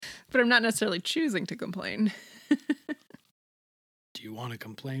But I'm not necessarily choosing to complain. Do you want to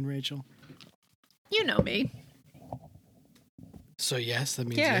complain, Rachel? You know me. So yes, that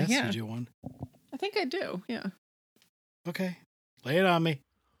means Yeah, yes. yeah. You do want. I think I do, yeah. Okay, lay it on me.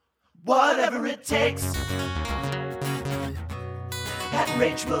 Whatever it takes, that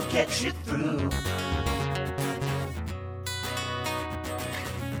Rach will get you through.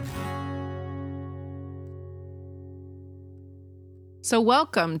 So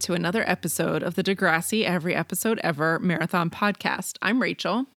welcome to another episode of the Degrassi Every Episode Ever Marathon Podcast. I'm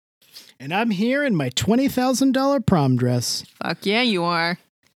Rachel. And I'm here in my $20,000 prom dress. Fuck yeah, you are.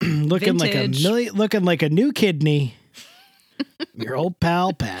 looking Vintage. like a new kidney. Your old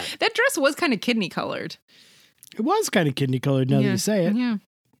pal Pat. That dress was kind of kidney colored. It was kind of kidney colored now that you say it. Yeah,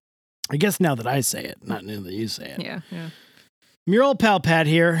 I guess now that I say it, not now that you say it. yeah. Your old pal Pat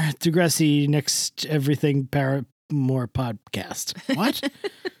here. Degrassi Next Everything Paramore Podcast. What?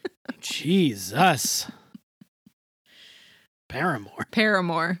 Jesus.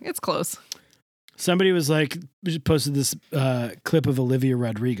 Paramore. It's close. Somebody was like, posted this clip of Olivia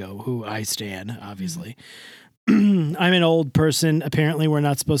Rodrigo, who I stan, obviously. I'm an old person. Apparently, we're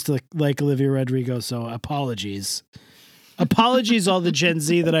not supposed to like Olivia Rodrigo, so apologies. Apologies, all the Gen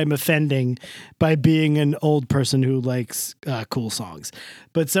Z that I'm offending by being an old person who likes cool songs.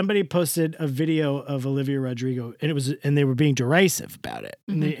 But somebody posted a video of Olivia Rodrigo, and they were being derisive about it.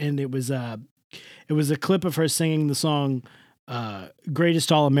 Mm-hmm. And it was a clip of her singing the song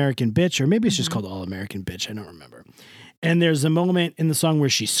Greatest All American Bitch, or maybe it's just called All American Bitch. I don't remember. And there's a moment in the song where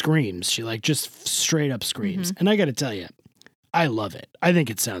she screams. She like just straight up screams. And I got to tell you, I love it. I think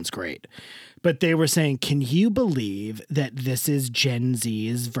it sounds great. But they were saying, can you believe that this is Gen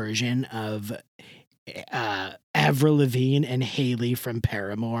Z's version of Avril Lavigne and Haley from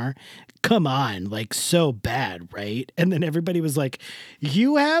Paramore? Come on, like so bad, right? And then everybody was like,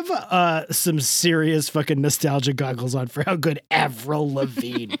 you have some serious fucking nostalgia goggles on for how good Avril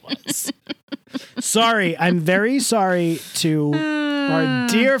Lavigne was. Sorry, I'm very sorry to our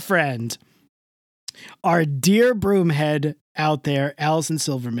dear friend, our dear broomhead out there, Allison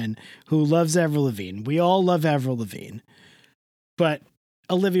Silverman, who loves Avril Lavigne. We all love Avril Lavigne. But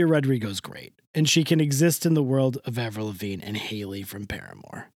Olivia Rodrigo's great. And she can exist in the world of Avril Lavigne and Haley from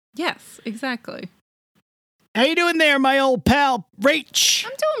Paramore. Yes, exactly. How you doing there, my old pal, Rach?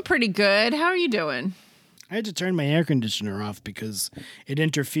 I'm doing pretty good. How are you doing? I had to turn my air conditioner off because it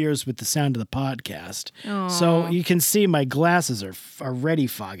interferes with the sound of the podcast. Aw. So you can see my glasses are already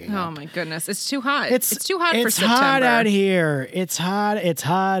fogging up. Oh my goodness, it's too hot. It's too hot for September. It's hot out here. It's hot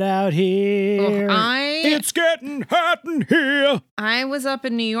out here. It's getting hot in here. I was up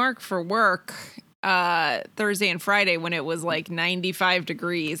in New York for work Thursday and Friday when it was like 95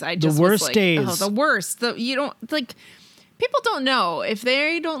 degrees. I just the worst was like, days. Oh, the worst. You don't like. People don't know, if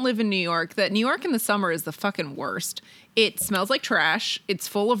they don't live in New York, that New York in the summer is the fucking worst. It smells like trash. It's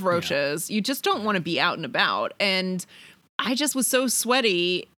full of roaches. Yeah. You just don't want to be out and about. And I just was so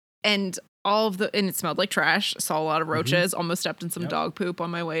sweaty and and it smelled like trash. Saw a lot of roaches, almost stepped in some dog poop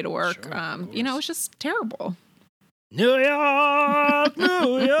on my way to work. Sure, it was just terrible. New York,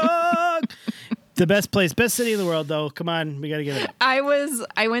 New York. The best city in the world, though. Come on, we got to get it up. I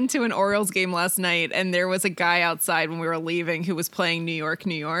went to an Orioles game last night, and there was a guy outside when we were leaving who was playing New York,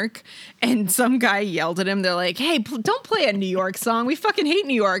 New York. And some guy yelled at him. They're like, hey, don't play a New York song. We fucking hate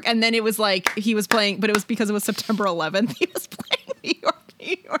New York. And then it was like he was playing, but it was because it was September 11th. He was playing New York,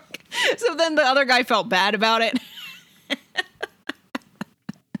 New York. So then the other guy felt bad about it.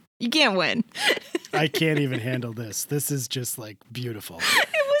 You can't win. I can't even handle this. This is just like beautiful.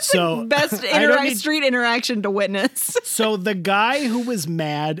 It was the best street interaction to witness. So the guy who was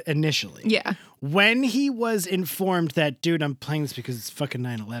mad initially, when he was informed that, dude, I'm playing this because it's fucking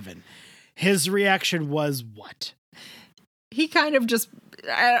 9/11, his reaction was what? He kind of just,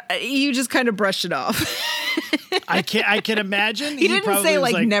 you just kind of brushed it off. I can imagine. He didn't say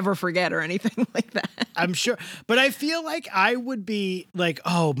like never forget or anything like that. I'm sure. But I feel like I would be like,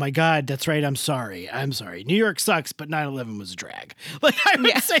 oh my God, that's right. I'm sorry. New York sucks, but 9/11 was a drag. Like I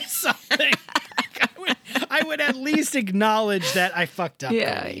would say something. I would at least acknowledge that I fucked up.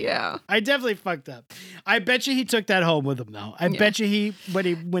 Yeah. I definitely fucked up. I bet you he took that home with him though. I bet you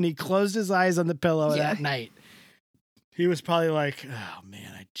when he closed his eyes on the pillow that night, he was probably like, oh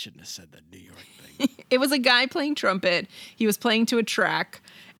man, I shouldn't have said that New York thing. It was a guy playing trumpet. He was playing to a track.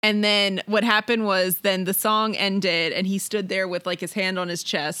 And then what happened was then the song ended and he stood there with like his hand on his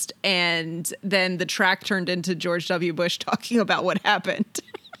chest. And then the track turned into George W. Bush talking about what happened.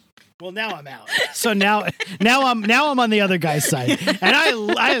 Well, now I'm out. So now I'm on the other guy's side. And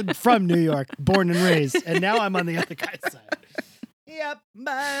I am from New York, born and raised. And now I'm on the other guy's side. Yep.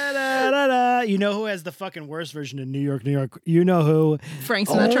 Ba-da-da-da. You know who has the fucking worst version of New York, New York? You know who? Frank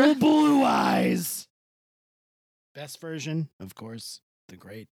Sinatra. Oh, Blue Eyes. Best version, of course, the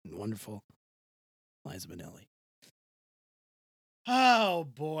great and wonderful Liza Minnelli. Oh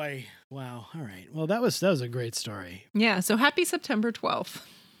boy! Wow. All right. Well, that was a great story. Yeah. So happy September 12th.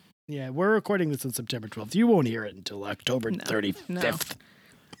 Yeah, we're recording this on September 12th. You won't hear it until October 35th.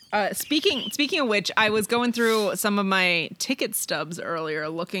 Speaking of which, I was going through some of my ticket stubs earlier,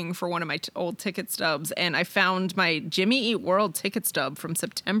 looking for one of my old ticket stubs, and I found my Jimmy Eat World ticket stub from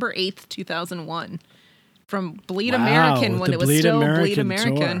September 8th, 2001, from Bleed American when the it was Bleed still American Bleed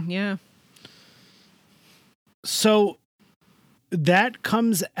American. tour. Yeah. So that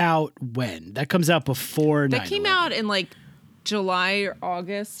comes out when? That comes out before 9/11. That came out in like July or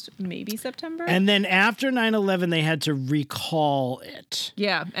August, maybe September. And then after 9/11, they had to recall it.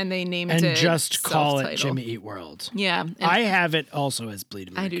 Yeah, and they named And it just call it self-title. Jimmy Eat World. Yeah. And I have it also as Bleed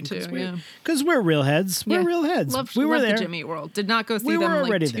I American. do too, yeah. Because we're real heads. We're Yeah. real heads. We were loved there. the Jimmy Eat World. Did not go see We them were like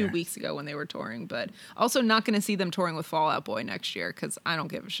already 2 there. weeks ago when they were touring, but also not going to see them touring with Fall Out Boy next year because I don't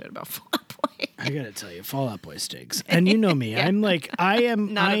give a shit about Fall Out Boy. I gotta tell you, Fall Out Boy stinks. And you know me. Yeah. I'm like, Not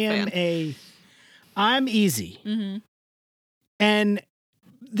a fan. I'm easy. Mm-hmm. And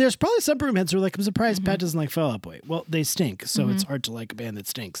there's probably some broomheads who are like, I'm surprised Pat doesn't like Fall Out Boy. Well, they stink, so it's hard to like a band that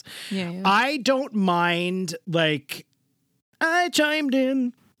stinks. Yeah. I don't mind, like, I chimed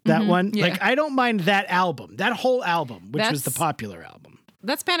in, that one. yeah. Like, I don't mind that album, that whole album, which was the That's- popular album.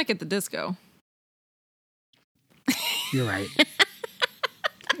 That's Panic at the Disco. You're right.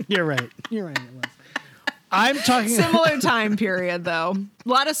 You're right. You're right. It was. I'm talking. Similar time period, though. A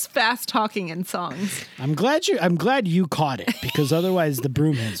lot of fast talking in songs. I'm glad you caught it because otherwise the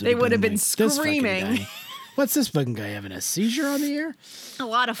broomheads They would have been like, "This fucking screaming." guy. What's this fucking guy having a seizure on the air? A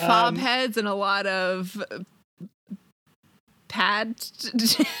lot of fob heads and a lot of pad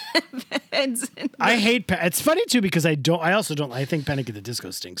heads. I hate. It's funny too because I also don't. I think Panic at the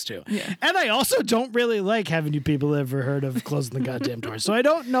Disco stinks too. Yeah. And I also don't really like. Haven't you people ever heard of Closing the Goddamn Door? So I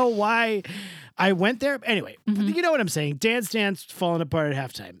don't know why I went there. Anyway, you know what I'm saying. Dance falling apart at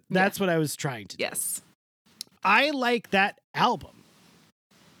halftime. That's what I was trying to do. Yes. I like that album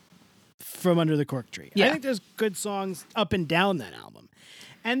from Under the Cork Tree. Yeah. I think there's good songs up and down that album.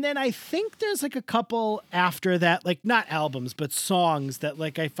 And then I think there's like a couple after that, like not albums, but songs that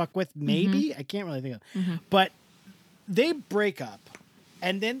like I fuck with maybe. I can't really think of. But they break up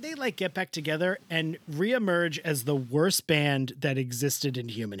and then they like get back together and reemerge as the worst band that existed in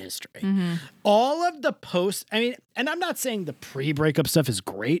human history. All of the post, I mean, and I'm not saying the pre-breakup stuff is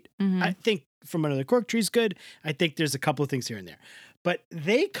great. I think From Under the Cork Tree is good. I think there's a couple of things here and there. But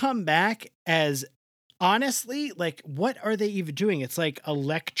they come back as honestly, like, what are they even doing? It's like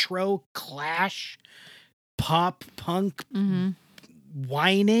electro clash, pop, punk,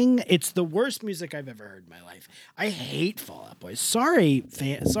 whining. It's the worst music I've ever heard in my life. I hate Fall Out Boy. Sorry,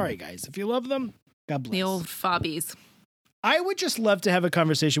 guys. If you love them, God bless. The old fobbies. I would just love to have a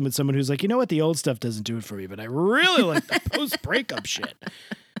conversation with someone who's like, you know what? The old stuff doesn't do it for me, but I really like the post-breakup shit.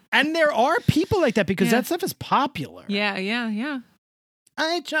 And there are people like that because that stuff is popular. Yeah.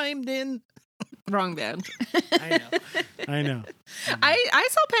 I chimed in. Wrong band. I know. I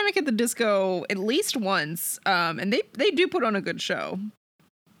saw Panic at the Disco at least once, and they do put on a good show.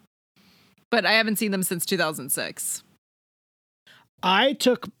 But I haven't seen them since 2006.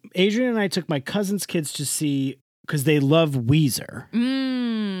 Adrian and I took my cousin's kids to see, because they love Weezer.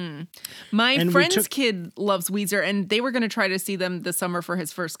 My friend's kid loves Weezer, and they were going to try to see them this summer for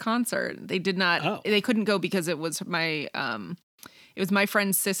his first concert. They did not. They couldn't go because it was my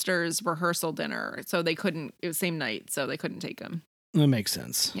friend's sister's rehearsal dinner, so they couldn't. It was same night, so they couldn't take him. That makes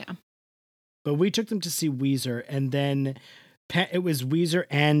sense. Yeah. But we took them to see Weezer, and then it was Weezer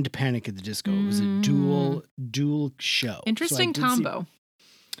and Panic at the Disco. It was a dual show. Interesting combo.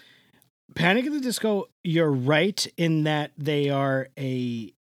 Panic at the Disco, you're right in that they are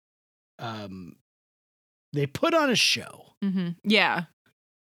they put on a show. Yeah.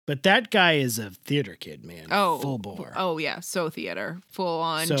 But that guy is a theater kid, man. Oh, full bore. Oh yeah, so theater, full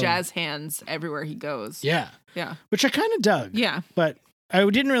on jazz hands everywhere he goes. Yeah. Which I kind of dug. Yeah. But I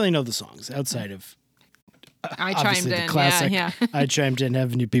didn't really know the songs outside of. I chimed in. Classic, Yeah. I chimed in.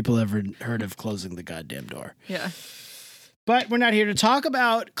 Haven't you people ever heard of Closing the Goddamn Door? Yeah. But we're not here to talk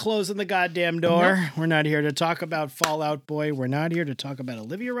about Closing the Goddamn Door. Nope. We're not here to talk about Fall Out Boy. We're not here to talk about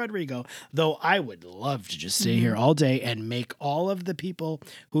Olivia Rodrigo, though I would love to just stay here all day and make all of the people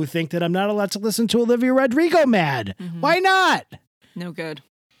who think that I'm not allowed to listen to Olivia Rodrigo mad. Why not? No good.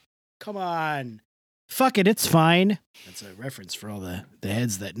 Come on. Fuck it, it's fine. That's a reference for all the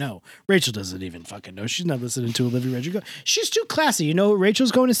heads that know. Rachel doesn't even fucking know. She's not listening to Olivia Rodrigo. She's too classy. You know what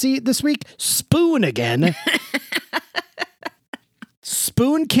Rachel's going to see this week? Spoon again.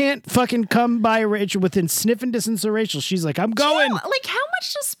 Spoon can't fucking come by Rachel within sniffing distance of Rachel. She's like, I'm going. Like, how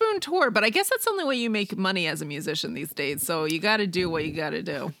much does Spoon tour? But I guess that's the only way you make money as a musician these days. So you got to do what you got to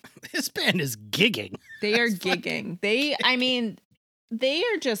do. This band is gigging. They are gigging. They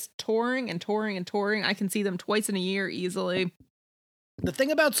are just touring and touring and touring. I can see them twice in a year easily. The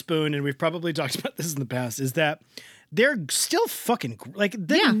thing about Spoon, and we've probably talked about this in the past, is that they're still fucking like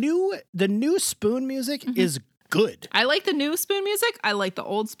the new Spoon music is good. I like the new Spoon music. I like the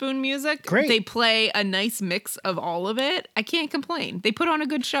old Spoon music. Great. They play a nice mix of all of it. I can't complain. They put on a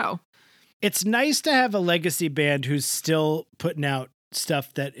good show. It's nice to have a legacy band who's still putting out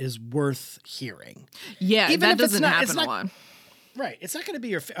stuff that is worth hearing. Yeah, Even that if it's doesn't not- happen it's a not- lot. Right. It's not going to be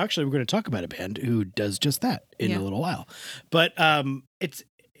your. Actually, we're going to talk about a band who does just that in Yeah. a little while. But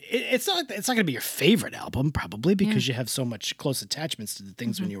it's not going to be your favorite album probably because you have so much close attachments to the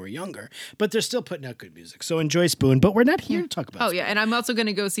things when you were younger. But they're still putting out good music. So enjoy Spoon. But we're not here to talk about. Oh Spoon. yeah, and I'm also going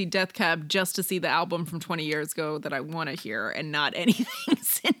to go see Death Cab just to see the album from 20 years ago that I want to hear, and not anything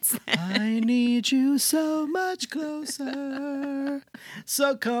since then. I need you so much closer.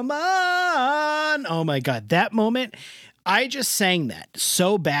 So come on. Oh my God. That moment, I just sang that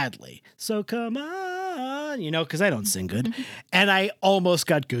so badly. So come on, because I don't sing good. And I almost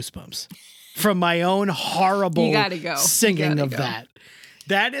got goosebumps from my own horrible You gotta go. singing You gotta of go. that.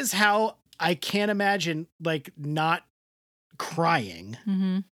 That is how I can't imagine like not crying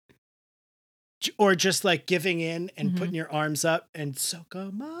or just like giving in and putting your arms up and so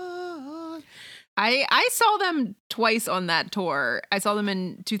come on. I saw them twice on that tour. I saw them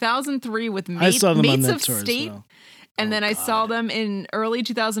in 2003 with I saw them on Mates that of tour as State. well. And then I saw them in early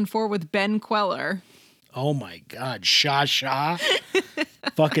 2004 with Ben Queller. Oh my God, Sha Sha.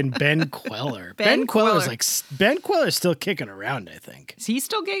 Fucking Ben Queller. Ben Queller's Queller. Ben Queller's still kicking around, I think. Is he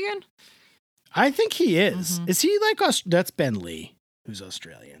still gigging? I think he is. Is he like that's Ben Lee, who's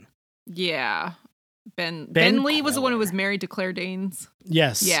Australian. Yeah. Ben Ben Lee was the one who was Queller. married to Claire Danes.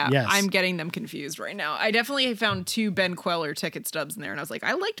 Yes. Yeah, Yes. I'm getting them confused right now. I definitely found 2 Ben Queller ticket stubs in there, and I was like,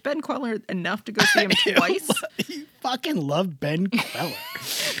 I liked Ben Queller enough to go see him twice. You fucking love Ben Queller.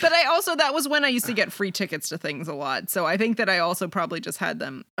 But that was when I used to get free tickets to things a lot. So I think that I also probably just had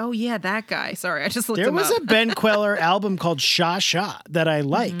them. Oh yeah, that guy. Sorry, I just looked There him was up. a Ben Queller album called Sha Sha that I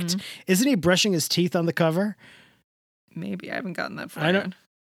liked. Isn't he brushing his teeth on the cover? Maybe I haven't gotten that far. I don't- yet.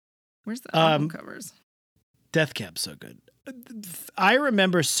 Where's the album covers? Death Cab's so good. I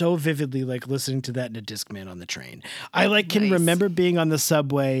remember so vividly like listening to that in a Discman on the train. I can Nice. remember being on the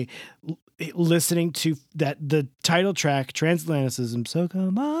subway listening to the title track Transatlanticism, so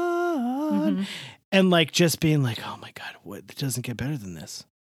come on, and like just being like, oh my God, what, it doesn't get better than this.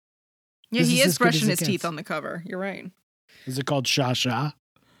 Yeah, This he is is as good brushing as his it teeth gets. on the cover. You're right. Is it called Sha Sha?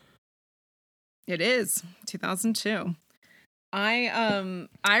 It is 2002. I Your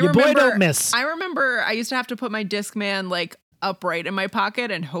remember boy don't miss. I remember I used to have to put my Discman like upright in my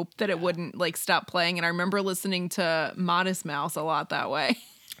pocket and hope that it wouldn't like stop playing. And I remember listening to Modest Mouse a lot that way.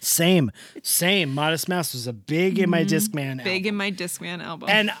 Same. Modest Mouse was a big in my Discman Big album. in my Discman album.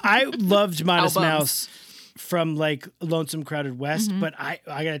 And I loved Modest Albums. Mouse from like Lonesome Crowded West, but I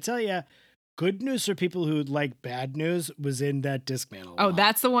gotta tell you, Good News for People Who Like Bad News was in that Discman a lot. Oh,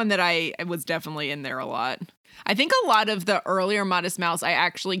 that's the one that I was definitely in there a lot. I think a lot of the earlier Modest Mouse I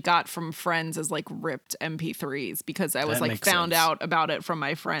actually got from friends as like ripped MP3s because I was That like makes found sense. out about it from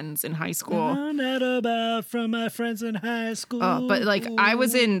my friends in high school. Found out about from my friends in high school. But like I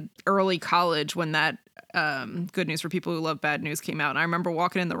was in early college when that Good News for People Who Love Bad News came out. And I remember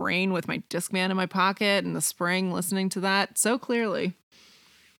walking in the rain with my Discman in my pocket in the spring listening to that so clearly.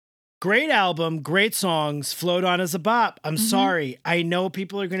 Great album, great songs, Float On as a bop. I'm sorry. I know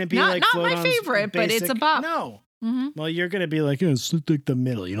people are going to be Not like, my Float On's favorite, but it's a basic. bop. No. Mm-hmm. Well, you're going to be like, it's like the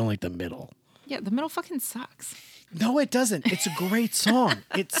middle. You don't like the middle. Yeah, the middle fucking sucks. No, it doesn't. It's a great song.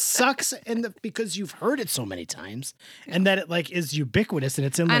 It sucks because you've heard it so many times and that it like is ubiquitous and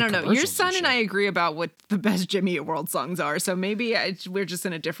it's in like I don't know. Your commercials son and shit. I agree about what the best Jimmy Eat World songs are, so maybe we're just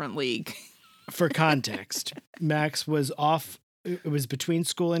in a different league. For context, Max was off. It was between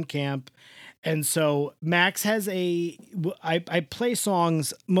school and camp. And so Max has I play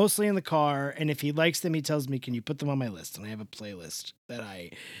songs mostly in the car. And if he likes them, he tells me, can you put them on my list? And I have a playlist that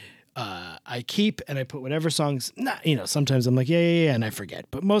I keep and I put whatever songs, sometimes I'm like, yeah. And I forget,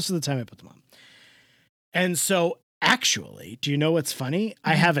 but most of the time I put them on. And so actually, do you know what's funny?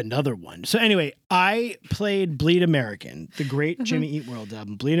 I have another one. So anyway, I played Bleed American, the great Jimmy Eat World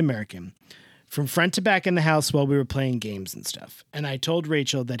album, Bleed American, from front to back in the house while we were playing games and stuff. And I told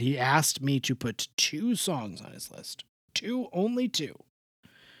Rachel that he asked me to put 2 songs on his list. Only two.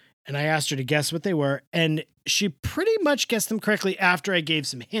 And I asked her to guess what they were. And she pretty much guessed them correctly after I gave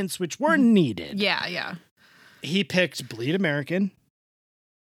some hints, which were needed. Yeah. He picked Bleed American.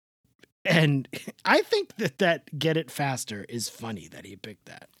 And I think that Get It Faster is funny that he picked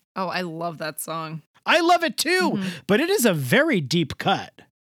that. Oh, I love that song. I love it too, but it is a very deep cut.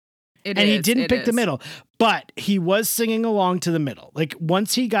 He didn't pick the middle, but he was singing along to the middle. Like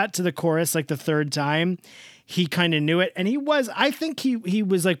once he got to the chorus, like the third time, he kind of knew it. And I think he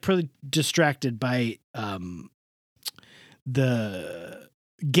was like pretty distracted by the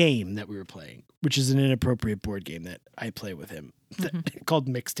game that we were playing, which is an inappropriate board game that I play with him called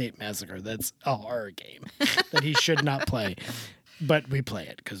Mixtape Massacre. That's a horror game that he should not play, but we play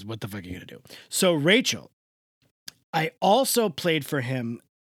it because what the fuck are you going to do? So Rachel, I also played for him,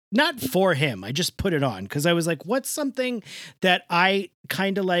 not for him. I just put it on because I was like, what's something that I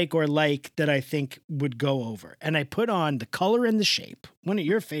kind of like or like that I think would go over? And I put on The Color and the Shape, one of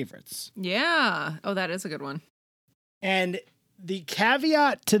your favorites. Yeah. Oh, that is a good one. And the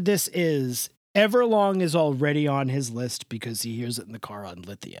caveat to this is Everlong is already on his list because he hears it in the car on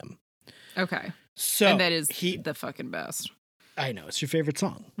Lithium. Okay. So and that is the fucking best. I know. It's your favorite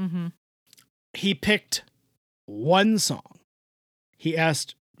song. Mm-hmm. He picked one song. He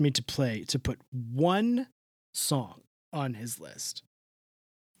asked me to put one song on his list.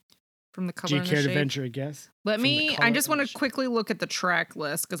 From The Color Do you and care the to Shape? venture a guess? I just want to quickly look at the track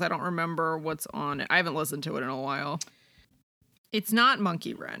list because I don't remember what's on it. I haven't listened to it in a while. It's not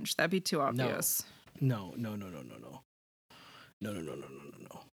Monkey Wrench. That'd be too obvious. No.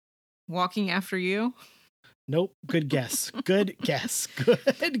 Walking After You? Nope. Good guess. Good guess. Good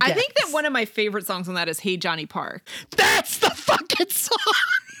guess. I think that one of my favorite songs on that is Hey Johnny Park. That's the fucking song.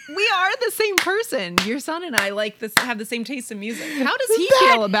 We are the same person. Your son and I have the same taste in music. How does he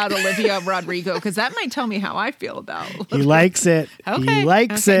feel about Olivia Rodrigo? Because that might tell me how I feel about Olivia. He likes it. Okay. He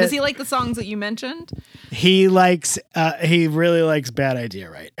likes it. Does he like the songs that you mentioned? He really likes Bad Idea,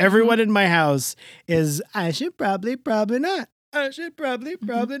 right? Everyone in my house is, I should probably not. I should probably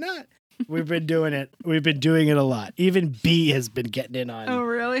not. We've been doing it. We've been doing it a lot. Even B has been getting in on. Oh,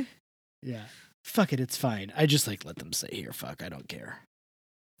 really? Yeah. Fuck it. It's fine. I just let them say here. Fuck. I don't care.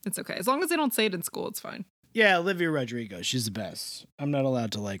 It's okay. As long as they don't say it in school, it's fine. Yeah. Olivia Rodrigo. She's the best. I'm not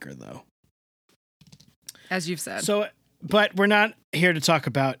allowed to like her though. As you've said. So, but we're not here to talk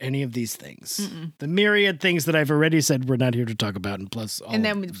about any of these things. The myriad things that I've already said we're not here to talk about, and plus all. And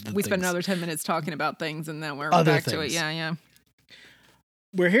then we spend things. another 10 minutes talking about things, and then we're Other back to it. things. Yeah.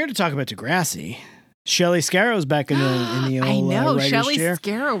 We're here to talk about Degrassi. Shelley Scarrow's back in the old I know writer's Shelley chair.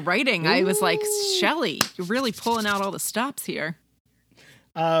 Scarrow writing. I was like, Shelley, you're really pulling out all the stops here.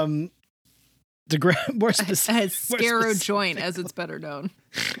 More specific, Scarrow joint, as it's better known.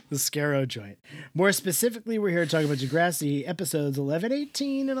 The Scarrow joint. More specifically, we're here to talk about Degrassi episodes 11,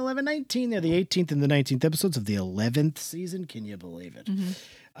 18, and 11, 19. They're the 18th and the 19th episodes of the 11th season. Can you believe it?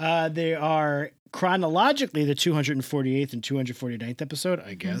 They are chronologically the 248th and 249th episode,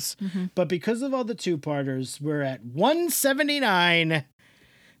 I guess. But because of all the two-parters, we're at 179.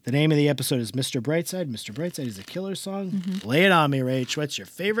 The name of the episode is Mr. Brightside. Mr. Brightside is a Killer song. Lay it on me, Rach. What's your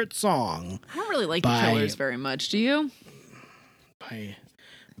favorite song? I don't really like the Killers very much. Do you? I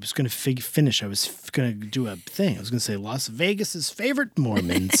was going to finish. I was going to do a thing. I was going to say Las Vegas's favorite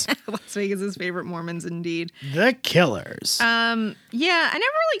Mormons. Las Vegas's favorite Mormons, indeed. The Killers. Yeah, I never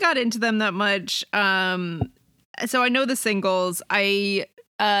really got into them that much. So I know the singles. I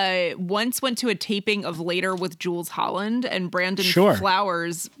once went to a taping of Later with Jules Holland, and Brandon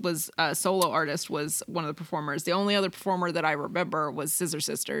Flowers was a solo artist, was one of the performers. The only other performer that I remember was Scissor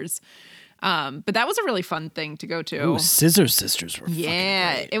Sisters. But that was a really fun thing to go to. Ooh, Scissor Sisters were fucking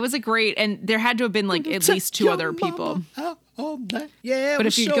great. It was a great, and there had to have been like at least 2 other people. Yeah, but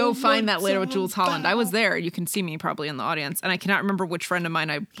if you go find that Later with Jules Holland, I was there. You can see me probably in the audience, and I cannot remember which friend of mine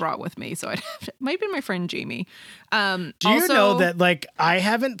I brought with me. So it might have been my friend Jamie. Do you know that like I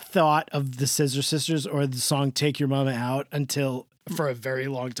haven't thought of the Scissor Sisters or the song "Take Your Mama Out" for a very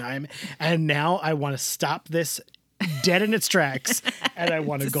long time, and now I want to stop this dead in its tracks, and I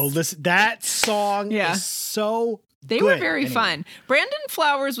want to go listen. That song is so They good. were very fun. Brandon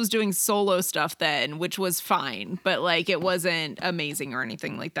Flowers was doing solo stuff then, which was fine, but like it wasn't amazing or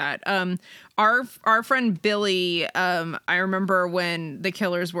anything like that. Our friend Billy, I remember when the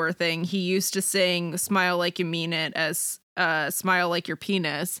Killers were a thing, he used to sing "Smile Like You Mean It" as Smile Like Your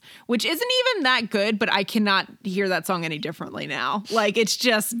Penis, which isn't even that good, but I cannot hear that song any differently now. Like, it's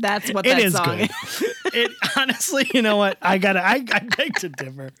just, that's what that song is. It honestly, you know what? I beg to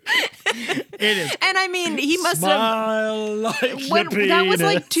differ. It is. And I mean, he must Smile have. like your penis. That was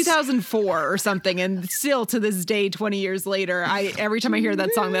like 2004 or something, and still to this day, 20 years later, every time I hear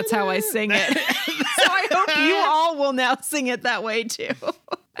that song, that's how I sing it. So I hope you all will now sing it that way too.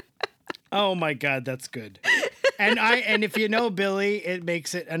 Oh my God, that's good. And if you know Billy, it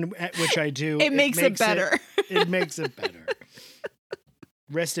makes it, and which I do. It makes it better. It makes it better.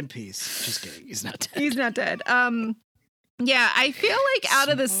 Rest in peace. Just kidding. He's not dead. He's not dead. Yeah, I feel like out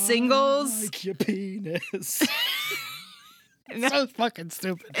of the singles, like your penis. It's so fucking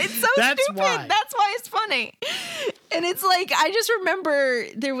stupid. It's so stupid. Why. That's why it's funny. And it's like, I just remember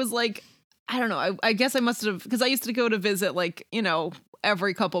there was like, I don't know. I guess I must have, because I used to go to visit like, you know,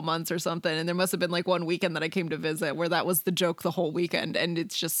 every couple months or something. And there must have been like one weekend that I came to visit where that was the joke the whole weekend. And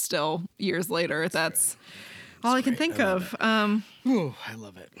it's just still years later. That's all I can think of. Ooh, I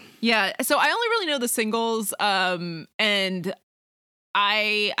love it. Yeah. So I only really know the singles. And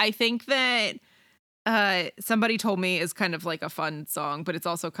I think that Somebody Told Me is kind of like a fun song, but it's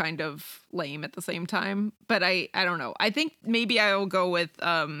also kind of lame at the same time. But I don't know. I think maybe I will go with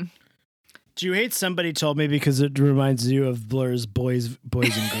Do you hate Somebody Told Me because it reminds you of Blur's Boys and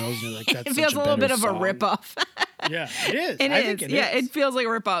Girls? And you're like, that's it feels a little bit of song. a ripoff. Yeah, it is. I think it is. It feels like a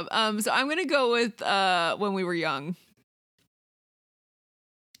ripoff. So I'm gonna go with When We Were Young.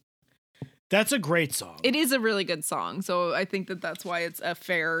 That's a great song. It is a really good song. So I think that's why it's a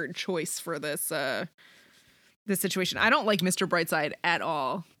fair choice for this this situation. I don't like Mr. Brightside at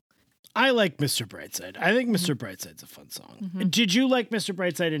all. I like Mr. Brightside. I think Mr. Brightside's a fun song. Mm-hmm. Did you like Mr.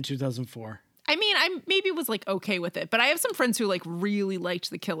 Brightside in 2004? I mean, I maybe was like okay with it, but I have some friends who like really liked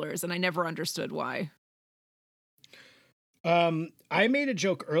The Killers, and I never understood why. I made a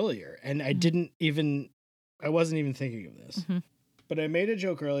joke earlier, and I wasn't even thinking of this, but I made a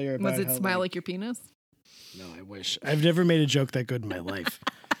joke earlier about was it Smile Like Your Penis? No, I wish. I've never made a joke that good in my life.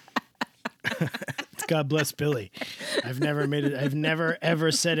 God bless Billy. I've never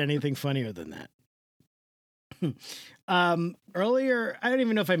ever said anything funnier than that. Earlier, I don't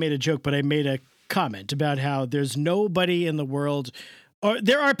even know if I made a joke, but I made a comment about how there's nobody in the world, or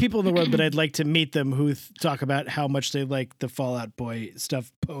there are people in the world, but I'd like to meet them who talk about how much they like the Fall Out Boy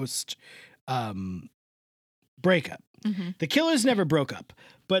stuff post breakup. Mm-hmm. The Killers never broke up,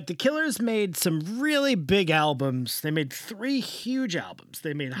 but the Killers made some really big albums. They made 3 huge albums.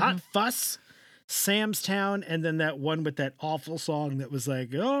 They made Hot Fuss, Sam's Town, and then that one with that awful song that was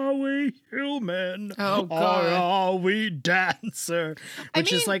like, "Are we human? Oh God, or are we dancer?"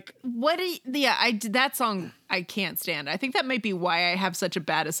 Which is like, that song I can't stand. I think that might be why I have such a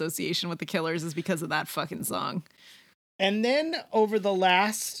bad association with the Killers, is because of that fucking song. And then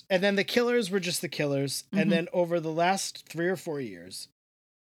the Killers were just the Killers, and then over the last 3 or 4 years,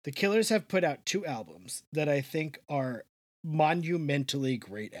 the Killers have put out 2 albums that I think are monumentally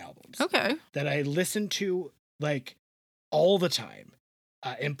great albums. Okay. That I listen to like all the time.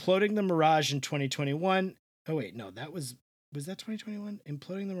 Imploding the Mirage in 2021. Oh wait, no, was that 2021?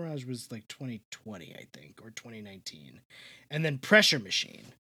 Imploding the Mirage was like 2020, I think, or 2019. And then Pressure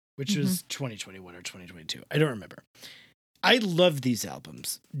Machine, which was 2021 or 2022. I don't remember. I love these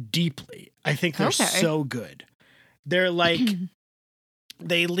albums deeply. I think they're so good. They're like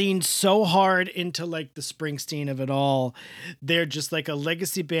they lean so hard into like the Springsteen of it all. They're just like a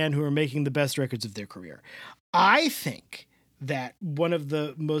legacy band who are making the best records of their career. I think that one of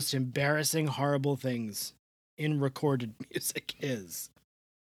the most embarrassing, horrible things in recorded music is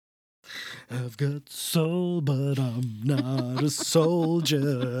I've got soul, but I'm not a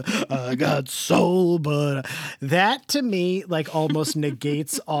soldier. I got soul, but that to me like almost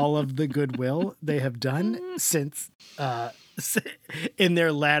negates all of the goodwill they have done since in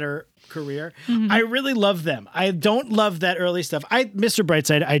their latter career. I really love them. I don't love that early stuff. Mr.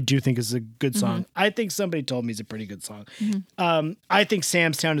 Brightside, I do think is a good song. I think Somebody Told Me is a pretty good song. I think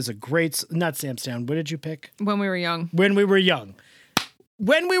Sam's Town is a great, not Sam's Town. What did you pick? When We Were Young. When We Were Young.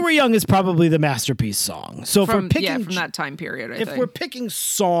 When We Were Young is probably the masterpiece song. So from that time period, I think. If we're picking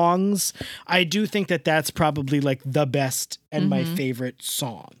songs, I do think that that's probably like the best and my favorite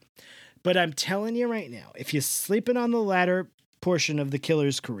song. But I'm telling you right now, if you're sleeping on the latter portion of the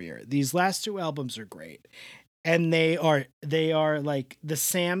Killers' career, these last 2 albums are great. And they are like the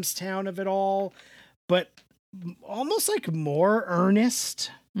Sam's Town of it all, but almost like more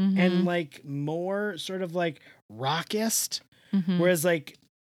earnest and like more sort of like rockist. Whereas like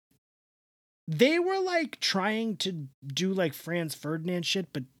they were like trying to do like Franz Ferdinand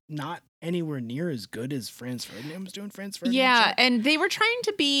shit, but not anywhere near as good as Franz Ferdinand was doing. Franz Ferdinand. Yeah, and they were trying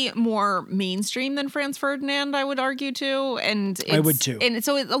to be more mainstream than Franz Ferdinand, I would argue too. And I would too. And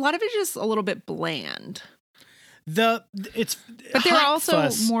so a lot of it is just a little bit bland. But there are also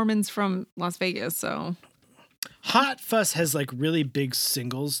Mormons from Las Vegas, so Hot Fuss has like really big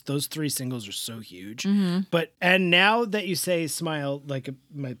singles. Those 3 singles are so huge. Mm-hmm. And now that you say Smile Like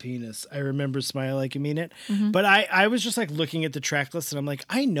My Penis, I remember Smile Like You Mean It. Mm-hmm. But I was just like looking at the track list and I'm like,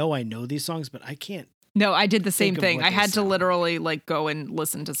 I know these songs, but I can't. No, I did the same Think of thing. what I they had to sound literally like go and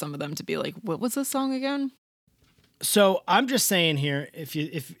listen to some of them to be like, what was this song again? So I'm just saying here, if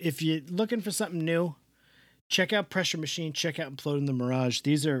you're looking for something new, check out Pressure Machine, check out Imploding the Mirage.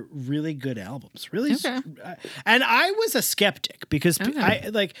 These are really good albums. Really. Okay. And I was a skeptic because Okay. I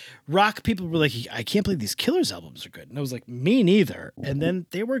like rock people were like, I can't believe these Killers albums are good. And I was like, me neither. And then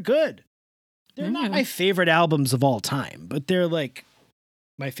they were good. They're not my favorite albums of all time, but they're like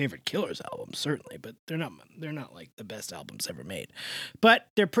my favorite Killers albums, certainly, but they're not like the best albums ever made. But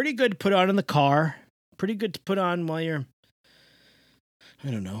they're pretty good to put on in the car. Pretty good to put on while you're, I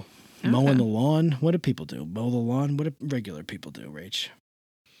don't know, mowing the lawn. What do people do? Mow the lawn? What do regular people do, Rach?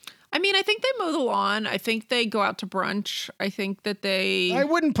 I mean, I think they mow the lawn. I think they go out to brunch. I think that they... I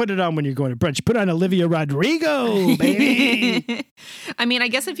wouldn't put it on when you're going to brunch. Put on Olivia Rodrigo, baby. I mean, I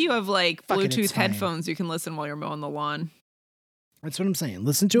guess if you have like Fucking Bluetooth it's fine. headphones, you can listen while you're mowing the lawn. That's what I'm saying.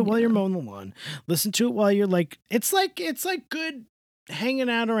 Listen to it while you're mowing the lawn. Listen to it while you're like, it's like good hanging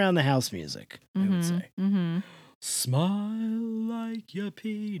out around the house music, I would say. Mm-hmm. Smile like your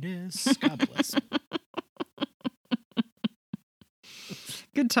penis. God bless.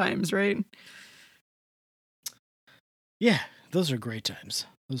 Good times, right? Yeah, those are great times.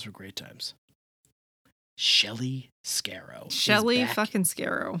 Those were great times. Shelley Scarrow. is Shelley back. fucking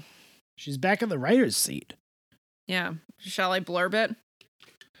Scarrow. She's back in the writer's seat. Yeah. Shall I blurb it?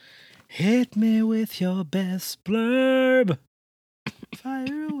 Hit me with your best blurb.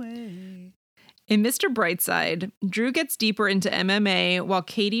 Fire away. In Mr. Brightside, Drew gets deeper into MMA while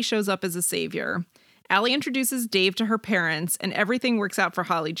Katie shows up as a savior. Allie introduces Dave to her parents, and everything works out for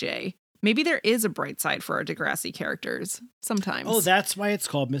Holly J. Maybe there is a bright side for our Degrassi characters. Sometimes. Oh, that's why it's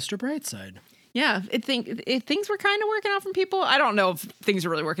called Mr. Brightside. Yeah, if things were kind of working out for people. I don't know if things are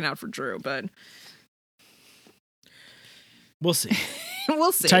really working out for Drew, but We'll see.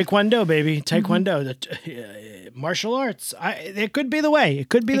 we'll see. Taekwondo, baby. Taekwondo. Martial arts. It could be the way. It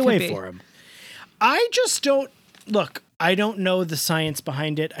could be the way for him. I just don't... Look, I don't know the science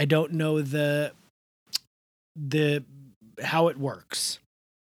behind it. I don't know the how it works.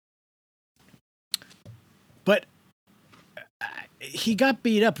 But he got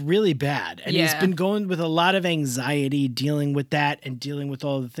beat up really bad, and he's been going with a lot of anxiety, dealing with that and dealing with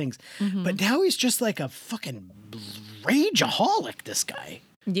all the things. Mm-hmm. But now he's just like a fucking rageaholic, this guy.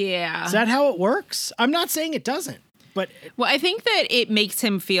 Yeah. Is that how it works? I'm not saying it doesn't, but Well, I think that it makes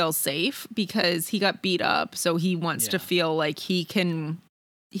him feel safe because he got beat up, so he wants to feel like he can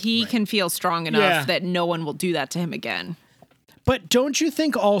feel strong enough that no one will do that to him again. But don't you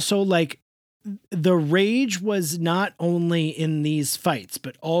think also, like, the rage was not only in these fights,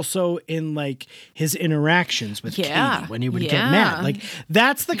 but also in, like, his interactions with Katie when he would get mad. Like,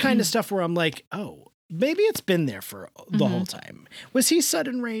 that's the kind of stuff where I'm like, oh, maybe it's been there for the whole time. Was he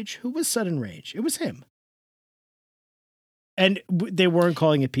sudden rage? Who was sudden rage? It was him. And they weren't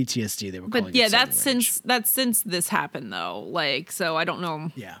calling it PTSD. They were calling it sudden rage. that's since this happened though. Like, so I don't know.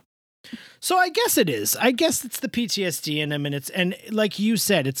 Yeah. So I guess it is. I guess it's the PTSD in him, and like you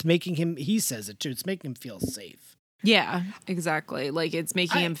said, it's making him. He says it too. It's making him feel safe. Yeah, exactly. Like it's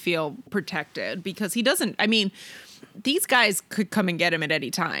making him feel protected because he doesn't. I mean, these guys could come and get him at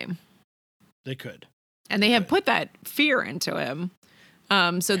any time. They could, and they have put that fear into him.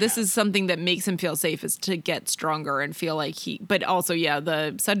 So this is something that makes him feel safe, is to get stronger and feel like but also,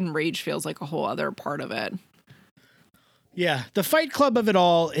 the sudden rage feels like a whole other part of it. Yeah. The Fight Club of it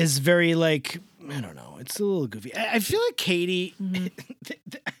all is very like, I don't know. It's a little goofy. I feel like Katie,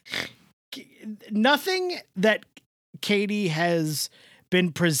 nothing that Katie has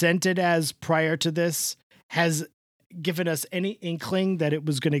been presented as prior to this has given us any inkling that it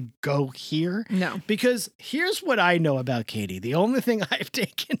was going to go here. No. Because here's what I know about Katie. The only thing I've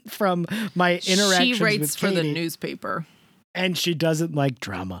taken from my interactions she writes with for Katie, the newspaper. and she doesn't like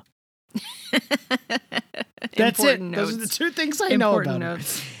drama. That's it. Important Those are the notes. two things I know about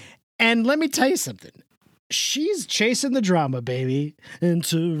notes. her. And let me tell you something. She's chasing the drama, baby. And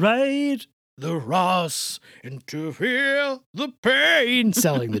to ride the Ross and to feel the pain.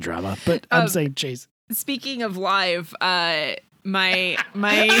 Selling the drama. But I'm saying chase. Speaking of live,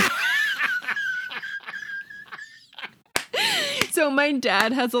 so So my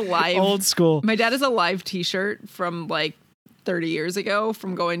dad has a live Old school. My dad has a live T-shirt from like 30 years ago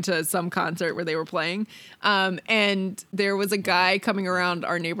from going to some concert where they were playing. And there was a guy coming around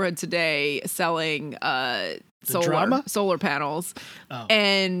our neighborhood today selling solar panels. Oh.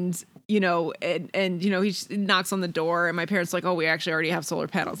 And you know, and you know, he knocks on the door, and my parents are like, oh, we actually already have solar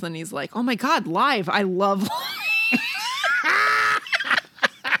panels. And he's like, oh my God, live! I love live.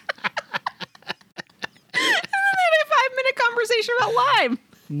 And then they had a 5-minute conversation about live.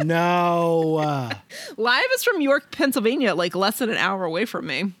 No. Live is from York, Pennsylvania, like less than an hour away from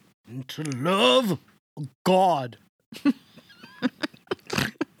me. To love God.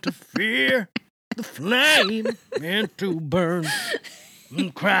 To fear the flame and to burn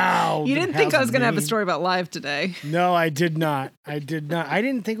the crowd. You didn't think I was going to have a story about live today. No, I did not. I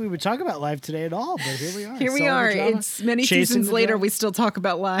didn't think we would talk about live today at all, but here we are. Here we are. It's many seasons later. We still talk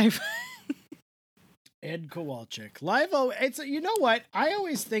about live. Ed Kowalczyk. Live. Oh, you know what? I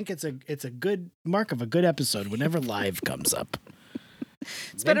always think it's a good mark of a good episode whenever live comes up.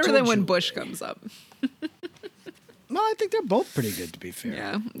 It's better than when Bush comes up. Well, I think they're both pretty good, to be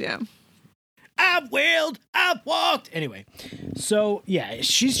fair. Yeah. I've wailed, I've walked. Anyway, so yeah,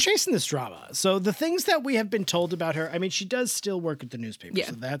 she's chasing this drama. So the things that we have been told about her, I mean, she does still work at the newspaper,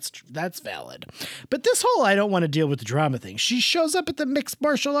 so that's valid. But this whole I don't want to deal with the drama thing. She shows up at the mixed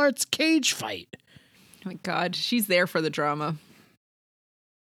martial arts cage fight. Oh my God, she's there for the drama.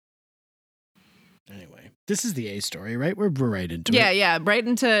 Anyway, this is the A story, right? We're right into it. Yeah, right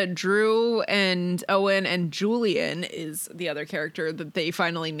into Drew and Owen, and Julian is the other character that they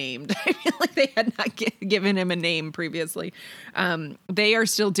finally named. I feel like they had not given him a name previously. They are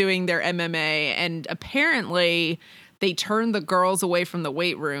still doing their MMA, and apparently they turned the girls away from the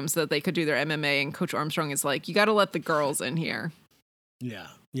weight room so that they could do their MMA, and Coach Armstrong is like, you got to let the girls in here.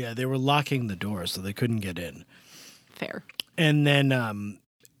 Yeah, they were locking the door so they couldn't get in. Fair. And then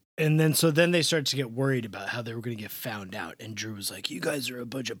they started to get worried about how they were going to get found out. And Drew was like, you guys are a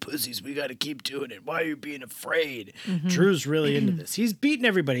bunch of pussies. We got to keep doing it. Why are you being afraid? Mm-hmm. Drew's really into this. He's beating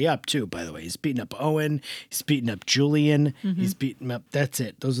everybody up, too, by the way. He's beating up Owen. He's beating up Julian. Mm-hmm. He's beating up... That's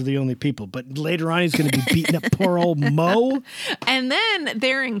it. Those are the only people. But later on, he's going to be beating up poor old Mo. And then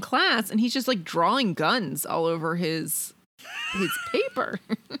they're in class, and he's just, like, drawing guns all over his paper.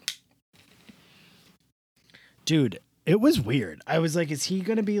 Dude, it was weird. I was like, is he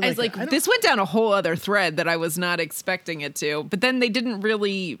going to be like... I was like, this went down a whole other thread that I was not expecting it to. But then they didn't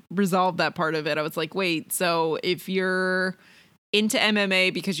really resolve that part of it. I was like, wait, so if you're into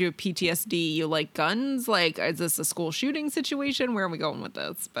MMA because you have PTSD, you like guns? Like, is this a school shooting situation? Where are we going with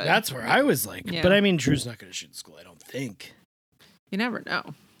this? But that's where I was like, yeah. But I mean, Drew's not going to shoot in school, I don't think. You never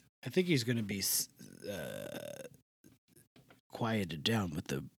know. I think he's going to be quieted down with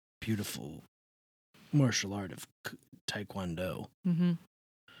the beautiful martial art of Taekwondo. Mm-hmm.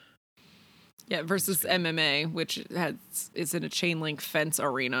 Yeah, versus MMA, which is in a chain link fence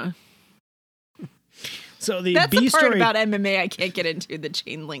arena. So that's the part about MMA I can't get into, the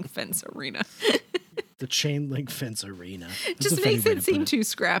chain link fence arena. The chain link fence arena. That's just makes it seem too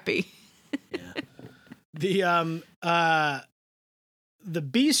scrappy. Yeah. The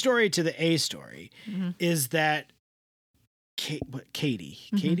B story to the A story is that Katie?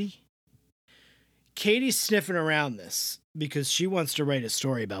 Mm-hmm. Katie? Katie's sniffing around this because she wants to write a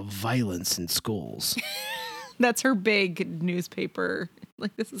story about violence in schools. That's her big newspaper.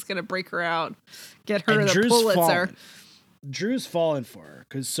 Like, this is going to break her out. Get her the Drew's Pulitzer. Drew's falling for her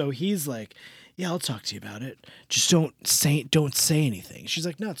because he's like, yeah, I'll talk to you about it. Just don't say anything. She's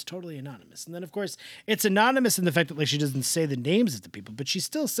like, no, it's totally anonymous. And then, of course, it's anonymous in the fact that like she doesn't say the names of the people, but she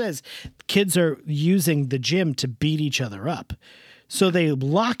still says kids are using the gym to beat each other up. So they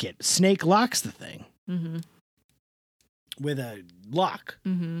lock it. Snake locks the thing with a lock,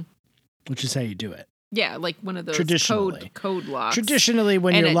 which is how you do it. Yeah, like one of those code locks. Traditionally,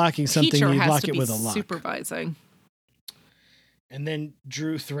 when you're locking something, you lock it with a lock. Supervising. And then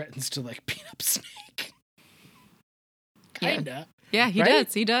Drew threatens to like beat up Snake. Kinda. Yeah, he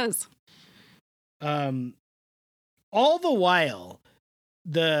does. He does. All the while,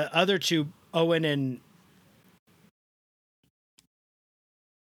 the other two, Owen and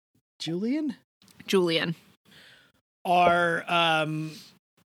Julian, are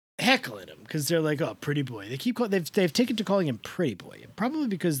heckling him because they're like, "Oh, pretty boy." They've taken to calling him pretty boy, probably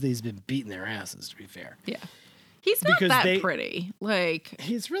because he's been beating their asses. To be fair, yeah, he's not that pretty. Like,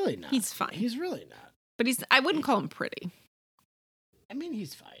 he's really not. He's fine. He's really not. But I wouldn't call him pretty. I mean,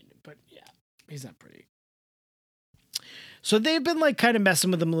 he's fine, but yeah, he's not pretty. So they've been like kind of messing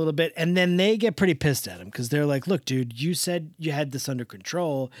with him a little bit, and then they get pretty pissed at him because they're like, look, dude, you said you had this under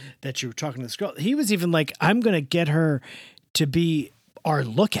control, that you were talking to this girl. He was even like, I'm going to get her to be our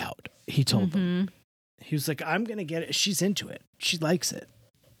lookout, he told them. He was like, I'm going to get it. She's into it. She likes it.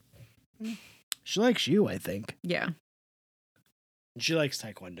 She likes you, I think. Yeah. She likes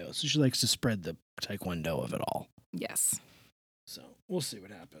Taekwondo, so she likes to spread the Taekwondo of it all. Yes. So we'll see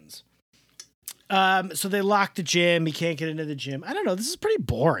what happens. So they lock the gym. He can't get into the gym. I don't know. This is pretty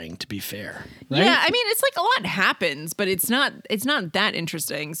boring, to be fair. Right? Yeah, I mean, it's like a lot happens, but it's not that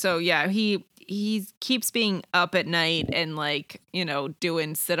interesting. So yeah, he keeps being up at night and like, you know,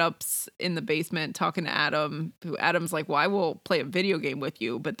 doing sit-ups in the basement, talking to Adam, who Adam's like, well, I will play a video game with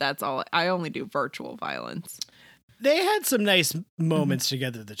you, but that's all. I only do virtual violence. They had some nice moments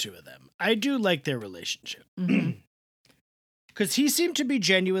together, the two of them. I do like their relationship. Because he seemed to be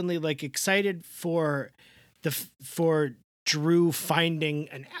genuinely like excited for Drew finding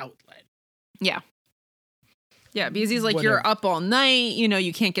an outlet. Yeah. Yeah, because he's like, Whatever. you're up all night, you know,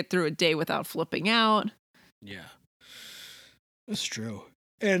 you can't get through a day without flipping out. Yeah. That's true.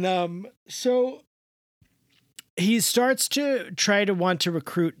 And so he starts to try to want to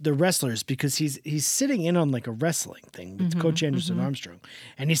recruit the wrestlers because he's sitting in on like a wrestling thing with Coach Anderson Armstrong,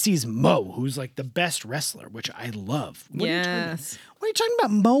 and he sees Mo, who's like the best wrestler, which I love. What are you talking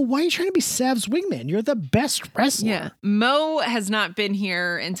about, Mo? Why are you trying to be Sav's wingman? You're the best wrestler. Yeah. Mo has not been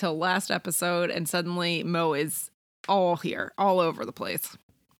here until last episode, and suddenly Mo is all here, all over the place.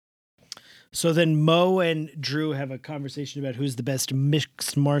 So then Mo and Drew have a conversation about who's the best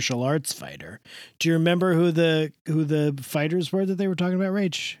mixed martial arts fighter. Do you remember who the fighters were that they were talking about,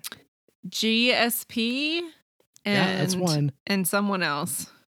 Rach? GSP and Yeah, that's one. And someone else.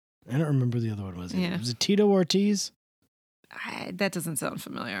 I don't remember who the other one was. Yeah. Was it Tito Ortiz? That doesn't sound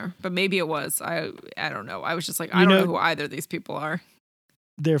familiar, but maybe it was. I don't know. I was just like, I don't know who either of these people are.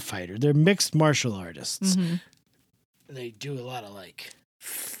 They're fighters. They're mixed martial artists. Mm-hmm. They do a lot of like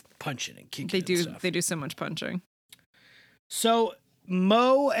punching and kicking. They do. And stuff. They do so much punching. So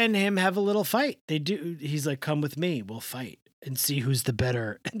Mo and him have a little fight. They do. He's like, "Come with me. We'll fight and see who's the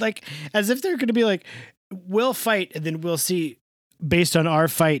better." Like as if they're going to be like, "We'll fight and then we'll see." Based on our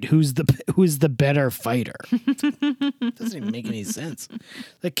fight, who's the better fighter? Doesn't even make any sense.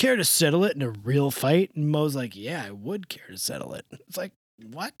 Like, care to settle it in a real fight? And Mo's like, yeah, I would care to settle it. It's like,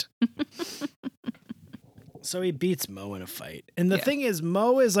 what? So he beats Mo in a fight. And the thing is,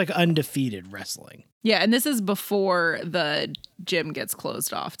 Mo is like undefeated wrestling. Yeah, and this is before the gym gets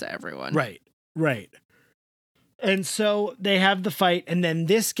closed off to everyone. Right. And so they have the fight, and then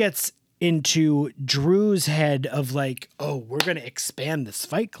this gets into Drew's head of like, oh, we're going to expand this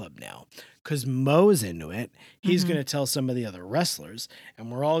fight club now because Mo's into it. He's going to tell some of the other wrestlers,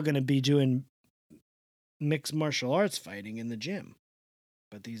 and we're all going to be doing mixed martial arts fighting in the gym.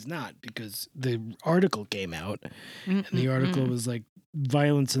 But he's not, because the article came out, and the article was like,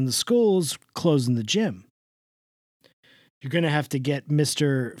 violence in the schools, closing the gym. You're going to have to get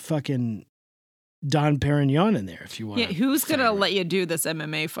Mr. fucking Don Perignon in there if you want. Yeah, who's going to let you do this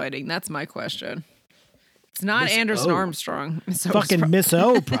MMA fighting? That's my question. It's not Miss Anderson O. Armstrong. Fucking Miss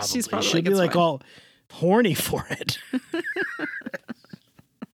O, probably. She's probably She'd be like fine. all horny for it.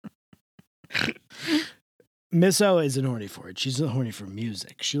 Miss O isn't horny for it. She's not horny for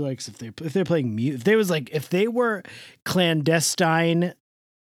music. She likes if they're playing music. If they were clandestine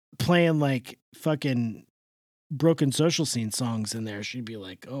playing like fucking Broken Social Scene songs in there, she'd be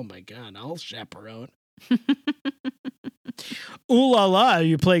like, oh my God, I'll chaperone. Ooh la la, are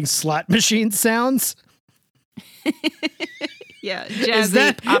you playing slot machine sounds? Yeah,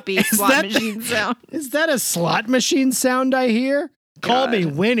 jazzy, poppy slot machine sound. Is that a slot machine sound I hear? Call me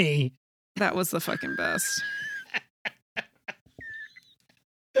Winnie. That was the fucking best.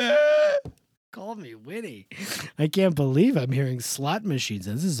 Call me Winnie. I can't believe I'm hearing slot machines.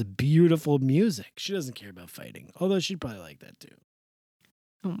 This is beautiful music. She doesn't care about fighting, although she'd probably like that too.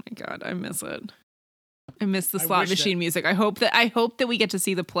 Oh my God, I miss it. I miss the I slot wish machine music. I hope that we get to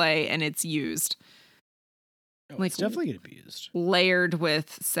see the play and it's used. Oh, Like, it's definitely going to be used. Layered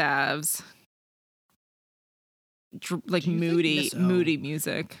with salves. Like Do you think Miss O- moody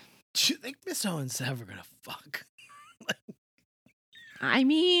music. Do you think Miss O and Sav are going to fuck? I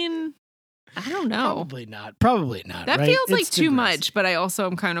mean, I don't know. Probably not. Probably not. That right? feels like It's too depressing. much, but I also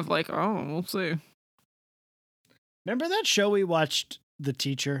am kind of like, oh, we'll see. Remember that show we watched, The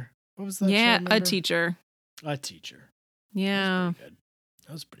Teacher? What was that show? Yeah, Remember? a teacher. A Teacher. Yeah,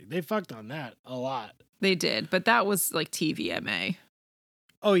 That was pretty. They fucked on that a lot. they did, but that was like TVMA.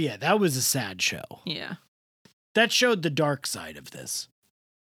 Oh yeah, that was a sad show. Yeah. That showed the dark side of this.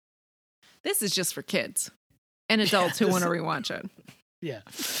 This is just for kids and adults who want to rewatch it. Yeah.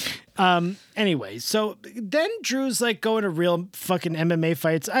 Anyway, so then Drew's like going to real fucking MMA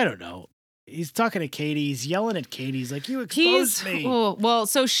fights. I don't know. He's talking to Katie. He's yelling at Katie. He's like, you exposed me. Oh, well,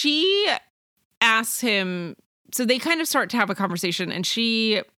 so she asks him, so they kind of start to have a conversation, and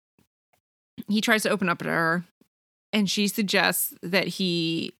he tries to open up to her, and she suggests that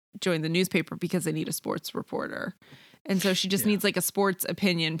he join the newspaper because they need a sports reporter. And so she just needs like a sports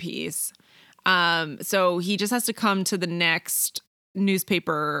opinion piece. So he just has to come to the next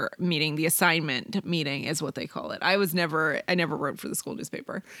newspaper meeting. The assignment meeting is what they call it. I never wrote for the school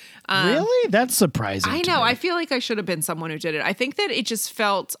newspaper. Really? That's surprising. I to know. me. I feel like I should have been someone who did it. I think that it just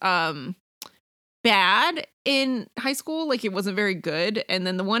felt bad in high school. Like it wasn't very good. And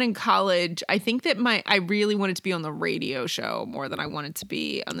then the one in college, I think that I really wanted to be on the radio show more than I wanted to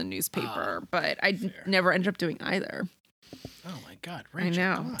be on the newspaper, but I never ended up doing either. Oh my God, Rachel, I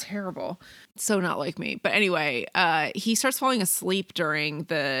know. come on. Terrible. So not like me. But anyway, he starts falling asleep during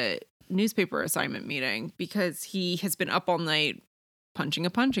the newspaper assignment meeting because he has been up all night punching a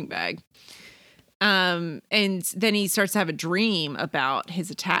punching bag. And then he starts to have a dream about his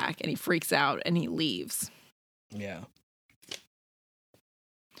attack and he freaks out and he leaves. Yeah.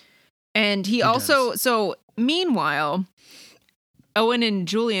 And he also, so meanwhile, Owen and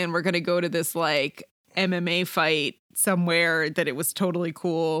Julian were going to go to this like MMA fight somewhere that it was totally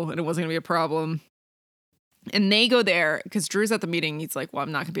cool and it wasn't going to be a problem. And they go there because Drew's at the meeting. He's like, well,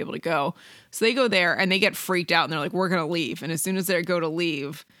 I'm not going to be able to go. So they go there and they get freaked out and they're like, we're going to leave. And as soon as they go to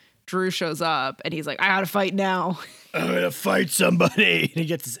leave, Drew shows up and he's like, I gotta fight now. I'm gonna fight somebody. And he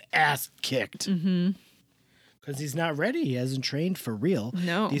gets his ass kicked. Mm-hmm. Because he's not ready. He hasn't trained for real.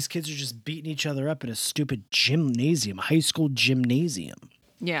 No. These kids are just beating each other up in a stupid gymnasium, high school gymnasium.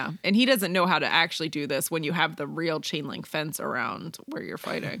 Yeah. And he doesn't know how to actually do this when you have the real chain link fence around where you're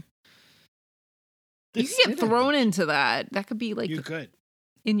fighting. You could get thrown into that. That could be like you could.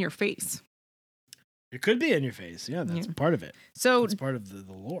 In your face. It could be in your face. Yeah, that's part of it. So it's part of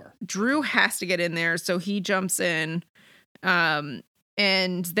the lore. Drew has to get in there, so he jumps in, and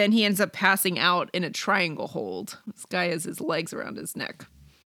then he ends up passing out in a triangle hold. This guy has his legs around his neck.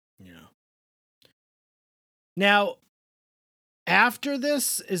 Yeah. Now, after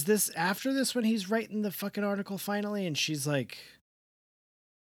this, is this after this when he's writing the fucking article finally, and she's like,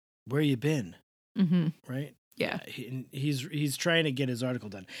 "Where you been?" Mm-hmm. Right. Yeah, he's trying to get his article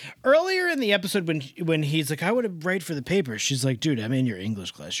done. Earlier in the episode, when he's like, "I want to write for the paper," she's like, "Dude, I'm in your English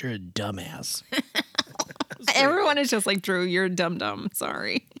class. You're a dumbass." Everyone is just like, "Drew, you're a dum-dum.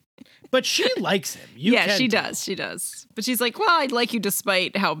 Sorry." But she likes him. She does. She does. But she's like, "Well, I'd like you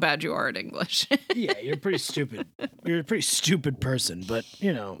despite how bad you are at English." Yeah, you're pretty stupid. You're a pretty stupid person, but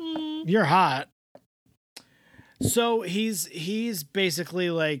you're hot. So he's basically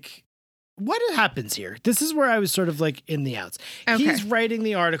like, what happens here? This is where I was sort of like in the outs. Okay. He's writing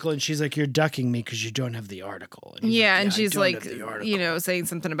the article and she's like, you're ducking me because you don't have the article. And and she's like, saying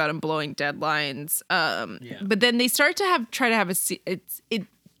something about him blowing deadlines. But then they start to have a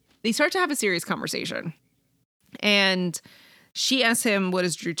serious conversation. And she asks him, what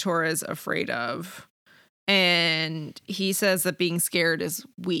is Drew Torres afraid of? And he says that being scared is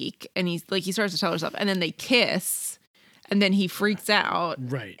weak. And he starts to tell her stuff. And then they kiss. And then he freaks out.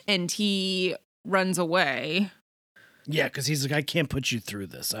 Right. And he runs away. Yeah, because he's like, I can't put you through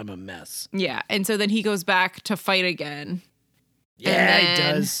this. I'm a mess. Yeah. And so then he goes back to fight again. Yeah, he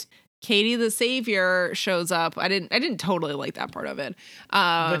does. Katie the Savior shows up. I didn't totally like that part of it.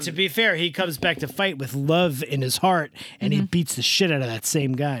 But to be fair, he comes back to fight with love in his heart, and he beats the shit out of that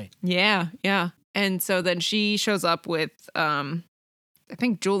same guy. Yeah, yeah. And so then she shows up with I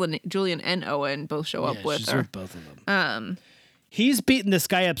think Julian and Owen both show up with her. With both of them. He's beating this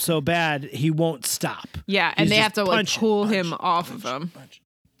guy up so bad he won't stop. Yeah, and they have to pull him off of him. Yeah,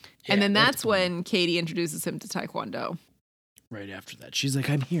 and then that's when Katie introduces him to Taekwondo. Right after that, she's like,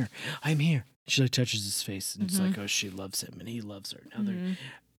 "I'm here. She like touches his face, and it's like, oh, she loves him, and he loves her. Now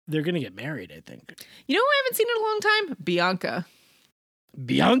they're gonna get married, I think. You know who I haven't seen in a long time? Bianca.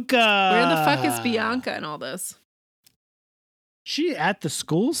 Bianca. Where the fuck is Bianca in all this? She at the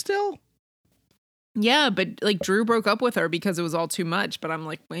school still? Yeah, but like Drew broke up with her because it was all too much. But I'm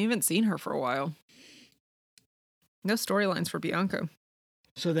like, we haven't seen her for a while. No storylines for Bianca.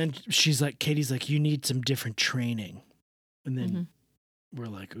 So then she's like, Katie's like, you need some different training. And then we're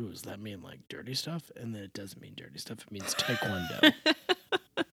like, ooh, does that mean like dirty stuff? And then it doesn't mean dirty stuff. It means Taekwondo.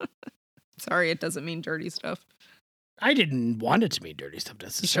 Sorry, it doesn't mean dirty stuff. I didn't want it to mean dirty stuff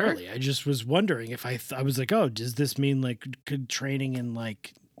necessarily. Sure? I just was wondering if I was like, oh, does this mean like good training in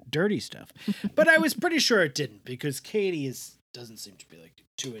like dirty stuff? But I was pretty sure it didn't because Katie doesn't seem to be like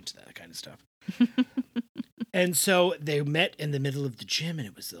too into that kind of stuff. And so they met in the middle of the gym and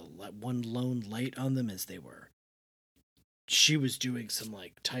it was the one lone light on them as they were she was doing some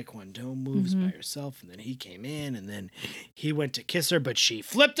like taekwondo moves by herself, and then he came in, and then he went to kiss her, but she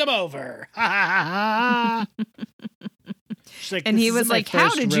flipped him over. She's like, And "This he isn't was my like, "How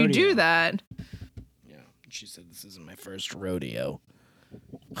first did you do rodeo." that?" Yeah, she said, "This isn't my first rodeo."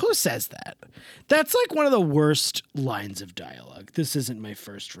 Who says that? That's like one of the worst lines of dialogue. This isn't my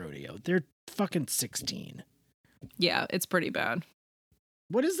first rodeo. They're fucking 16. Yeah, it's pretty bad.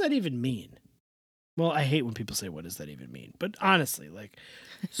 What does that even mean? Well, I hate when people say, what does that even mean? But honestly, like,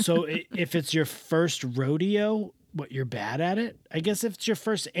 so if it's your first rodeo, what, you're bad at it? I guess if it's your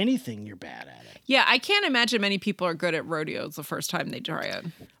first anything, you're bad at it. Yeah, I can't imagine many people are good at rodeos the first time they try it.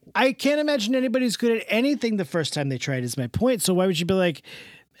 I can't imagine anybody's good at anything the first time they try it, is my point. So why would you be like,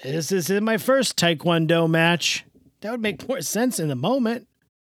 this isn't my first taekwondo match? That would make more sense in the moment.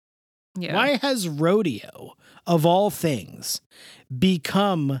 Yeah. Why has rodeo, of all things,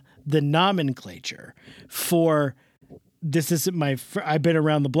 become the nomenclature for this isn't my... I've been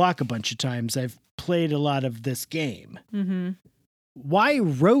around the block a bunch of times. I've played a lot of this game. Mm-hmm. Why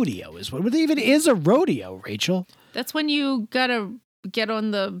rodeo is what even is a rodeo, Rachel? That's when you gotta get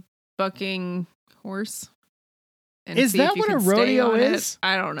on the bucking horse. And Is see that if you what a can stay rodeo on it. is?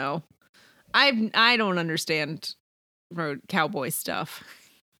 I don't know. I don't understand cowboy stuff.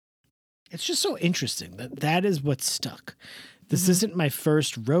 It's just so interesting that is what's stuck. This isn't my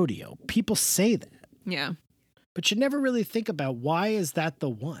first rodeo. People say that. Yeah. But you never really think about, why is that the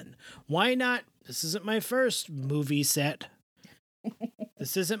one? Why not, this isn't my first movie set.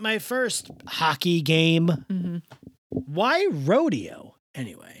 This isn't my first hockey game. Mm-hmm. Why rodeo?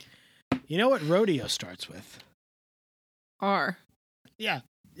 Anyway, you know what rodeo starts with? R. Yeah.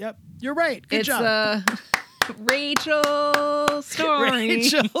 Yep. You're right. Good It's job. Rachel story.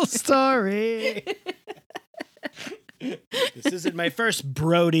 Rachel story. This isn't my first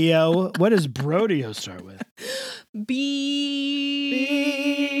brodeo. What does brodeo start with? B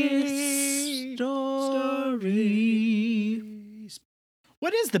story.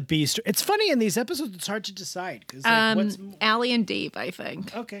 What is the B story? It's funny in these episodes. It's hard to decide because what's Allie and Dave, I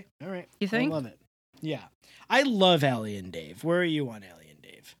think. okay. All right. You think? I love it. Yeah, I love Allie and Dave. Where are you on Allie and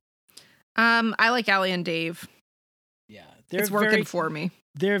Dave? I like Allie and Dave. Yeah, It's working for me.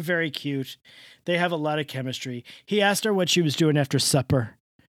 They're very cute. They have a lot of chemistry. He asked her what she was doing after supper.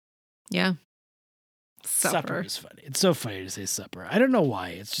 Yeah. Supper is funny. It's so funny to say supper. I don't know why.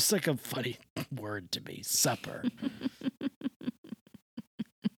 It's just like a funny word to me. Supper.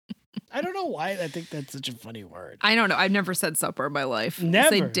 I don't know why I think that's such a funny word. I don't know. I've never said supper in my life. Never. I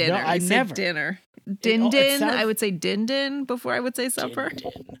say dinner. No, I say never. dinner. It Din-din. sounds- I would say din-din before I would say supper.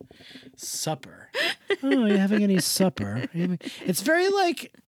 Din-din. Supper. Oh, are you having any supper? It's very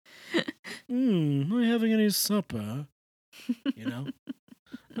like, are you having any supper? You know?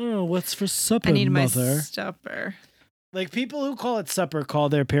 Oh, what's for supper, I need mother? my supper. Like, people who call it supper call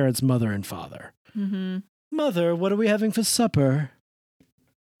their parents mother and father. Mm-hmm. Mother, what are we having for supper?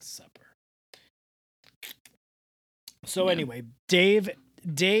 Supper. So Yeah. anyway,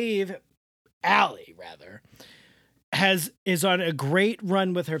 Allie rather, is on a great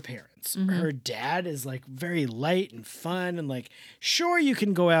run with her parents. Mhm. Her dad is like very light and fun and like, sure, you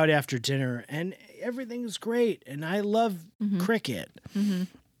can go out after dinner and everything's great. And I love cricket. Mm-hmm.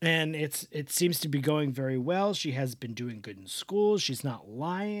 And it seems to be going very well. She has been doing good in school. She's not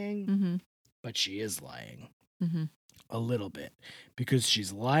lying, Mm-hmm. but she is lying Mm-hmm. a little bit because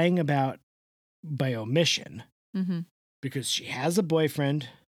she's lying about by omission Mm-hmm. because she has a boyfriend,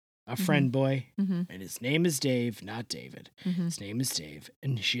 a friend boy, Mm-hmm. and his name is Dave, not David. Mm-hmm. His name is Dave,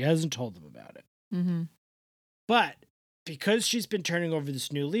 and she hasn't told him about it. Mm-hmm. But because she's been turning over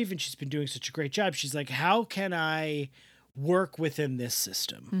this new leaf and she's been doing such a great job, she's like, how can I work within this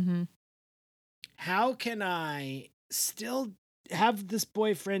system? Mm-hmm. How can I still have this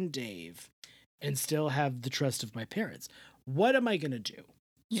boyfriend, Dave, and still have the trust of my parents? What am I going to do?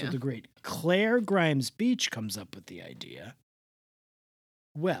 So Yeah. the great Claire Grimes Beach comes up with the idea.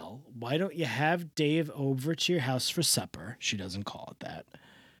 Well, why don't you have Dave over to your house for supper? She doesn't call it that.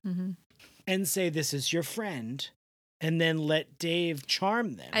 Mm-hmm. And say, this is your friend. And then let Dave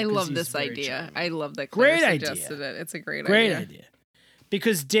charm them. I 'cause love he's this very idea. charming. I love that Claire Great idea. suggested it. It's a great Great idea. idea.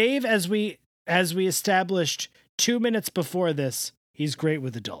 Because Dave, as we established 2 minutes before this, he's great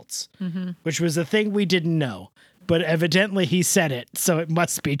with adults, Mm-hmm. which was a thing we didn't know. But evidently he said it, so it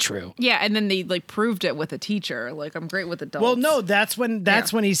must be true. Yeah, and then they like proved it with a teacher. Like, I'm great with adults. Well, no, that's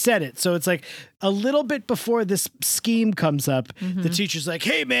when he said it. So it's like a little bit before this scheme comes up, the teacher's like,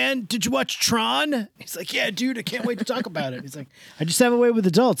 "Hey man, did you watch Tron?" He's like, "Yeah, dude, I can't wait to talk about it." He's like, "I just have a way with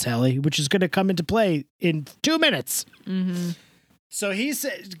adults, Hallie, which is going to come into play in 2 minutes." Mm-hmm. So he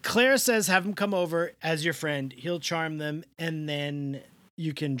said, Claire says, have him come over as your friend. He'll charm them, and then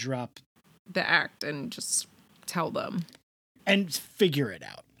you can drop The act and just tell them. and figure it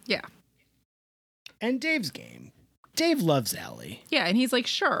out. Yeah. And Dave's game. Dave loves Allie. Yeah, and he's like,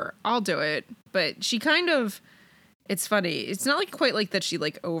 sure, I'll do it. But she kind of, it's funny. It's not like quite like that she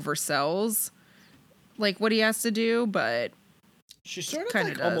like oversells like what he has to do, but She sort of kinda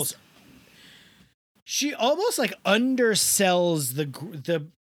like does. almost. She almost like undersells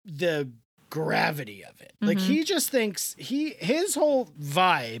the gravity of it. Like he just thinks his whole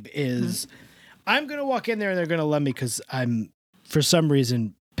vibe is, I'm gonna walk in there and they're gonna love me because I'm, for some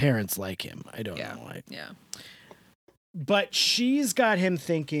reason, parents like him. I don't know why. Yeah. But she's got him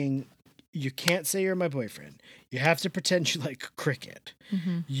thinking, you can't say you're my boyfriend. You have to pretend you like cricket.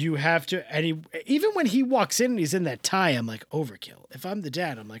 You have to, and even when he walks in and he's in that tie, I'm like, overkill. If I'm the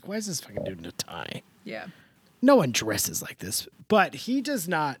dad, I'm like, why is this fucking dude in a tie? Yeah. No one dresses like this. But he does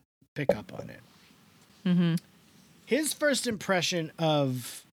not pick up on it. His first impression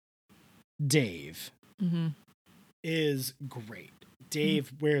of Dave is great.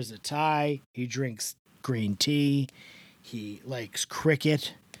 Dave wears a tie. He drinks green tea. He likes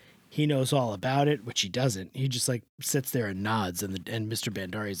cricket. He knows all about it, which he doesn't. He just like sits there and nods. And Mr.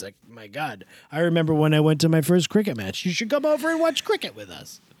 Bandari's like, my God, I remember when I went to my first cricket match. You should come over and watch cricket with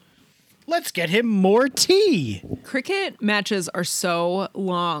us. Let's get him more tea. Cricket matches are so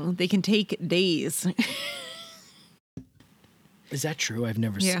long. They can take days. Is that true? I've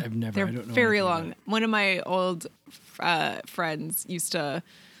never. Yeah. I don't know. They're anything very about long. it. One of my old friends used to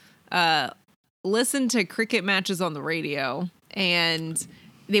listen to cricket matches on the radio, and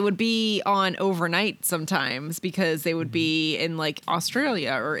they would be on overnight sometimes because they would be in like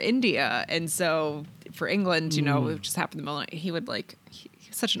Australia or India. And so for England, you know, it just happened in the middle of the night. He would like,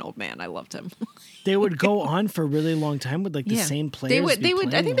 he's such an old man. I loved him. They would go on for a really long time with like the same players. They would. I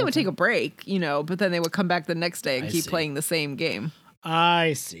playing think they all would the take a break, you know, but then they would come back the next day and I keep see. playing the same game.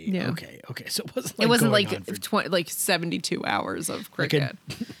 I see. Yeah. Okay. So it wasn't. It wasn't going like on for 20, 72 hours of like cricket.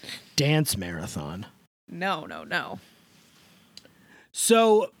 a dance marathon. No.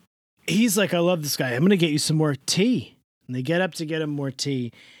 So he's like, I love this guy. I'm gonna get you some more tea. And they get up to get him more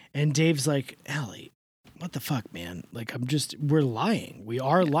tea, and Dave's like, Allie, what the fuck, man? Like, we're lying. We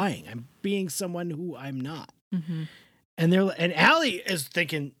are lying. I'm being someone who I'm not. And Allie is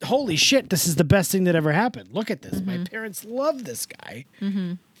thinking, holy shit, this is the best thing that ever happened. Look at this. My parents love this guy.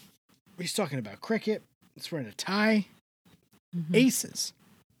 He's talking about cricket. He's wearing a tie. Aces.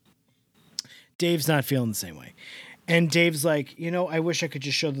 Dave's not feeling the same way. And Dave's like, I wish I could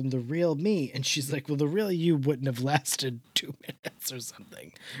just show them the real me. And she's like, well, the real you wouldn't have lasted 2 minutes or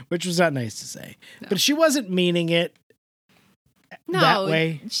something, which was not nice to say. No. But she wasn't meaning it that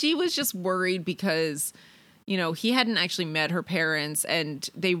way. She was just worried because, he hadn't actually met her parents and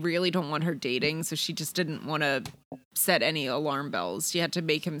they really don't want her dating. So she just didn't want to set any alarm bells. She had to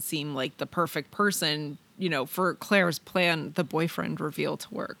make him seem like the perfect person, for Claire's plan, the boyfriend reveal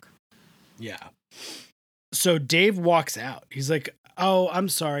to work. Yeah. So Dave walks out. He's like, oh, I'm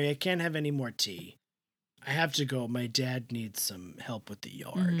sorry. I can't have any more tea. I have to go. My dad needs some help with the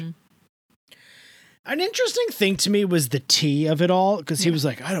yard. An interesting thing to me was the tea of it all, because he was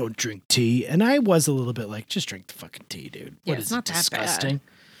like, I don't drink tea. And I was a little bit like, just drink the fucking tea, dude. What is it, disgusting?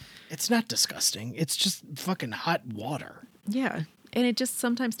 It's not disgusting. It's just fucking hot water. Yeah. And it just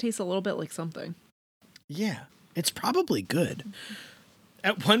sometimes tastes a little bit like something. Yeah. It's probably good.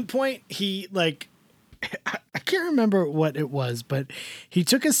 At one point, he I can't remember what it was, but he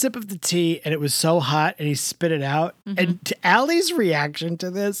took a sip of the tea and it was so hot and he spit it out. And Allie's reaction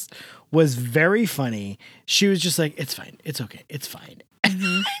to this was very funny. She was just like, it's fine. It's okay. It's fine.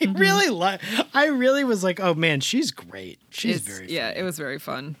 I really was like, oh man, she's great. She's very funny. Yeah, it was very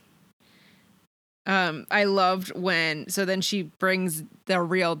fun. I loved so then she brings the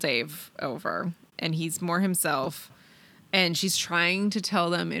real Dave over and he's more himself. And she's trying to tell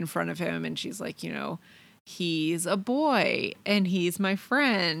them in front of him. And she's like, he's a boy and he's my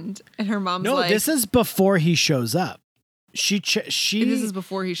friend. And her mom's like, no, this is before he shows up. This is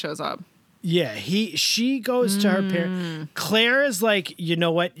before he shows up. Yeah. She goes to her parents. Claire is like, you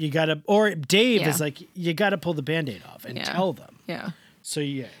know what? Or Dave is like, you got to pull the Band-Aid off and tell them. Yeah. So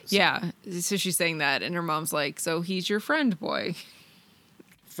yeah. So she's saying that. And her mom's like, so he's your friend boy.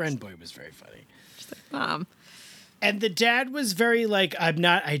 Friend boy was very funny. She's like, Mom. And the dad was very like, I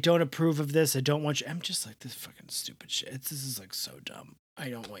don't approve of this. I don't want you. I'm just like, this fucking stupid shit. This is like so dumb. I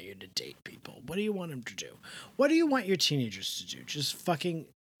don't want you to date people. What do you want them to do? What do you want your teenagers to do? Just fucking,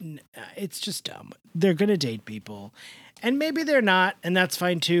 it's just dumb. They're going to date people. And maybe they're not, and that's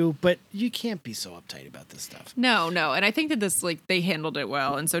fine too, but you can't be so uptight about this stuff. No. And I think that this, like, they handled it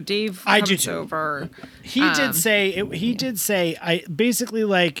well. And so Dave I do comes too. over. He did say, I basically,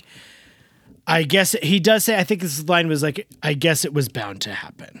 like, I guess he does say, I think his line was like, I guess it was bound to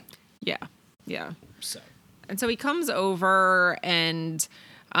happen. Yeah. So. And so he comes over and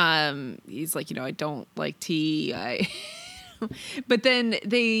he's like, I don't like tea. But then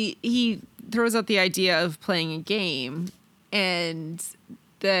he throws out the idea of playing a game, and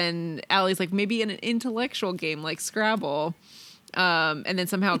then Allie's like, maybe an intellectual game like Scrabble. And then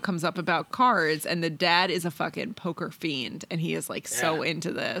somehow it comes up about cards, and the dad is a fucking poker fiend, and he is like so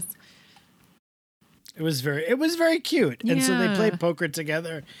into this. It was very cute. And so they play poker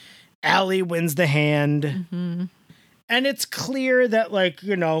together. Allie wins the hand. Mm-hmm. And it's clear that, like,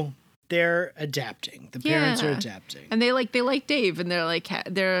 they're adapting. The parents are adapting. And they like Dave, and they're like,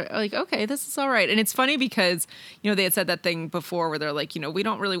 okay, this is all right. And it's funny because, they had said that thing before where they're like, we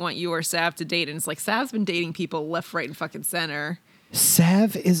don't really want you or Sav to date. And it's like, Sav's been dating people left, right, and fucking center.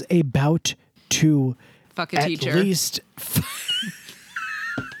 Sav is about to fuck a teacher. At least...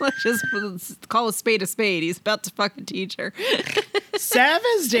 Let's just call a spade a spade. He's about to fuck a teacher. Sav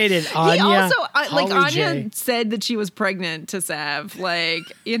has dated Anya. He also, Holly Anya J. said that she was pregnant to Sav. Like,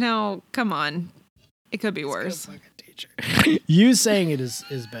 come on. It could be worse. You saying it is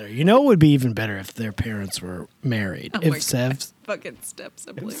better. It would be even better if their parents were married. If Sav's fucking step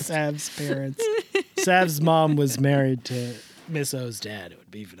siblings. Sav's parents. Sav's mom was married to Miss O's dad. It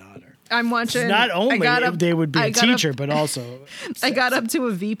would be even odder. I'm watching. Not only they would be a teacher, but also. I got up to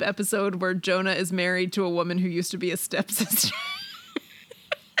a Veep episode where Jonah is married to a woman who used to be a stepsister.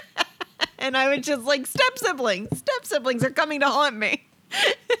 And I was just like, step siblings are coming to haunt me.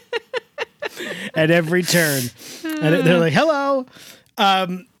 At every turn. And they're like, hello.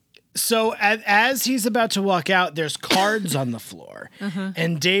 So as he's about to walk out, there's cards on the floor.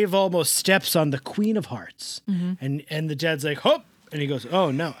 And Dave almost steps on the Queen of Hearts. And the dad's like, hop. And he goes,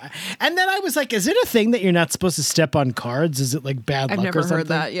 oh, no. And then I was like, is it a thing that you're not supposed to step on cards? Is it like bad luck or something? I've never heard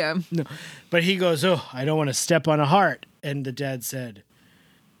that, yeah. No. But he goes, oh, I don't want to step on a heart. And the dad said,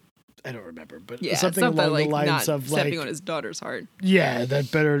 I don't remember, but something along the lines of stepping on his daughter's heart. Yeah,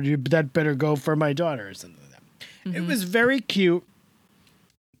 that better go for my daughter or something like that. It was very cute.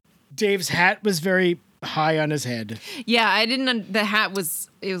 Dave's hat was very high on his head. Yeah, the hat was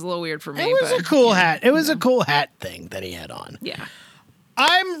a little weird for me. It was a cool hat. It was a cool hat thing that he had on. Yeah.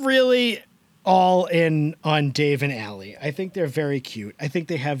 I'm really all in on Dave and Allie. I think they're very cute. I think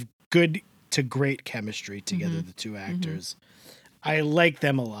they have good to great chemistry together, the two actors. I like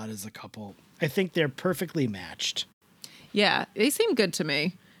them a lot as a couple. I think they're perfectly matched. Yeah, they seem good to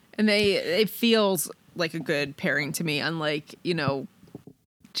me. And it feels like a good pairing to me, unlike,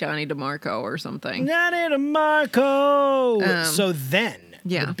 Johnny DeMarco or something. Johnny DeMarco! So then,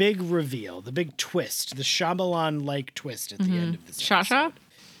 the big reveal, the big twist, the Shyamalan-like twist at the end of this Shasha?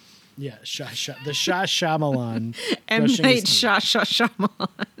 Yeah, the Shyamalan. M. Night Shyamalan.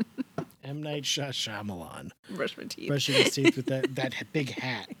 M. Night Shyamalan. Brush my teeth. Brushing his teeth with that big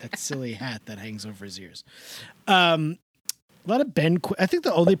hat, that silly hat that hangs over his ears. A lot of Ben. I think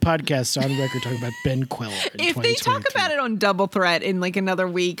the only podcast on record talking about Ben Queller. If they talk about it on Double Threat in like another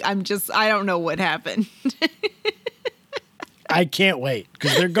week, I don't know what happened. I can't wait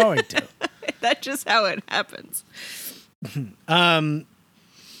because they're going to. That's just how it happens.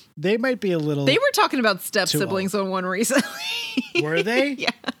 They might be a little. They were talking about step siblings on one recently. Were they?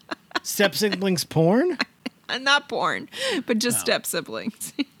 Yeah. Step siblings porn? Not porn, but just step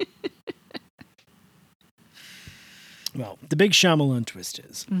siblings. Well, the big Shyamalan twist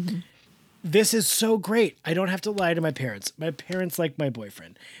is, this is so great. I don't have to lie to my parents. My parents like my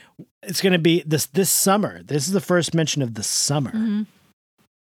boyfriend. It's going to be this summer. This is the first mention of the summer.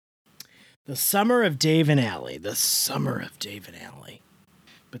 The summer of Dave and Allie. The summer of Dave and Allie.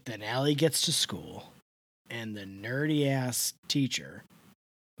 But then Allie gets to school, and the nerdy-ass teacher,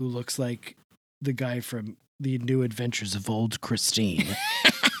 who looks like the guy from The New Adventures of Old Christine,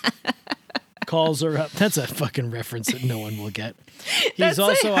 calls her up. That's a fucking reference that no one will get. That's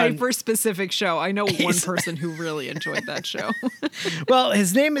also a hyper-specific show. I know one person who really enjoyed that show. Well,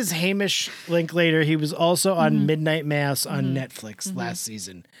 his name is Hamish Linklater. He was also on Midnight Mass on Netflix last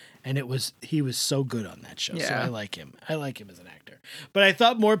season. And he was so good on that show. Yeah. So I like him. I like him as an actor. But I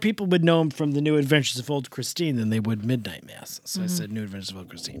thought more people would know him from The New Adventures of Old Christine than they would Midnight Mass. So I said New Adventures of Old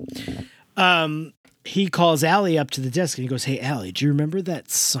Christine. He calls Allie up to the desk and he goes, hey, Allie, do you remember that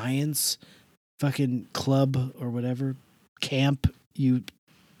science fucking club or whatever camp you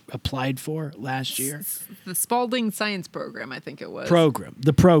applied for last year? The Spalding Science Program, I think it was.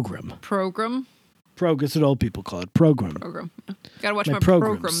 The program. Program? That's what old people call it. Program. Yeah. Gotta watch my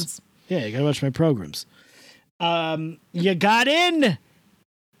programs. programs. Yeah, you gotta watch my programs. You got in.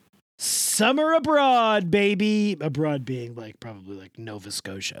 Summer abroad, baby. Abroad being like probably like Nova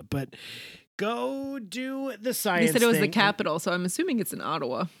Scotia, but go do the science. They said it was the thing. capital, so I'm assuming it's in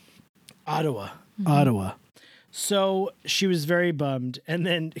Ottawa. Ottawa. So she was very bummed. And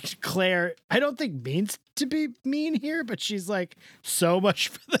then Claire, I don't think means to be mean here, but she's like, so much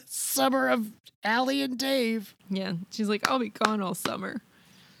for the summer of Allie and Dave. Yeah, she's like, I'll be gone all summer.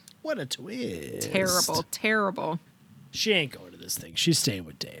 What a twist. Terrible. She ain't going to this thing. She's staying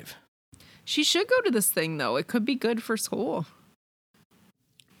with Dave. She should go to this thing, though. It could be good for school.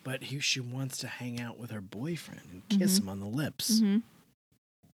 But she wants to hang out with her boyfriend and kiss him on the lips. Mm-hmm.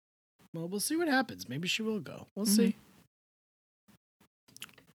 Well, we'll see what happens. Maybe she will go. We'll see.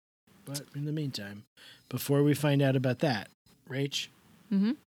 But in the meantime, before we find out about that, Rach,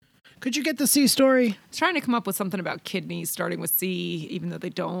 could you get the C story? I was trying to come up with something about kidneys starting with C, even though they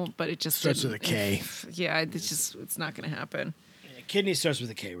don't, but it just Starts with a K. Yeah, it's not going to happen. Kidney starts with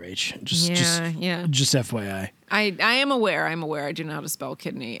a K, Rach. Just FYI. I am aware. I do know how to spell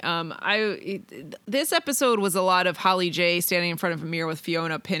kidney. This episode was a lot of Holly J standing in front of a mirror with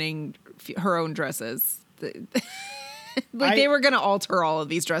Fiona pinning her own dresses. They were going to alter all of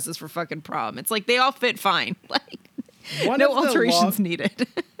these dresses for fucking prom. It's like they all fit fine. Like no alterations needed.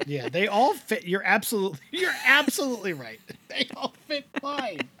 Yeah, they all fit. You're absolutely right. They all fit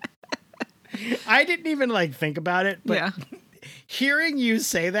fine. I didn't even like think about it, but Yeah. Hearing you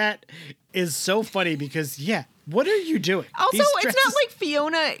say that is so funny because, what are you doing? Also, it's not like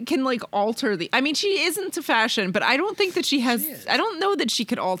Fiona can like alter the. I mean, she is into fashion, but I don't think that she has. I don't know that she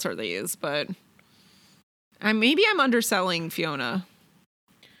could alter these, but maybe I'm underselling Fiona.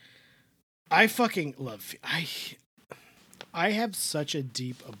 I fucking love. I have such a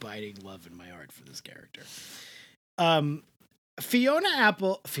deep, abiding love in my heart for this character. Fiona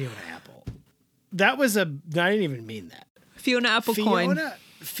Apple. That was I didn't even mean that. Fiona Apple Coin.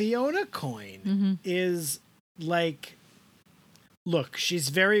 Fiona Coin is like, look, she's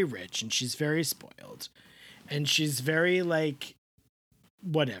very rich and she's very spoiled and she's very like,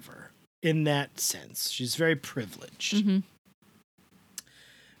 whatever in that sense. She's very privileged.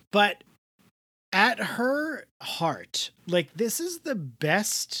 But at her heart, like this is the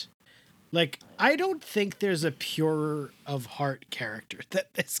best, like I don't think there's a purer of heart character than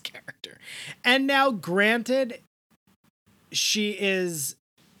this character. And now granted, she is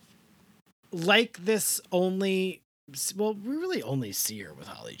like this only, well, we really only see her with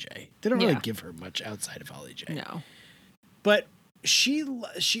Holly J. They don't really give her much outside of Holly J. No. But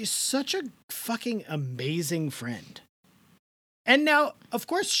she's such a fucking amazing friend. And now, of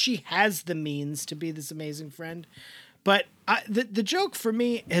course, she has the means to be this amazing friend. But the joke for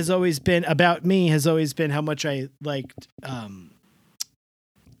me has always been how much I liked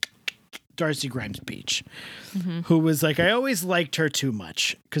Darcy Grimes Beach, who was like, I always liked her too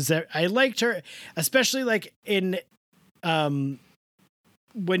much because I liked her, especially like in when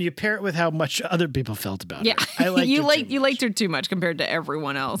you pair it with how much other people felt about her. I liked you liked her too much compared to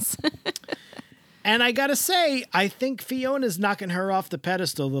everyone else. And I gotta say, I think Fiona's knocking her off the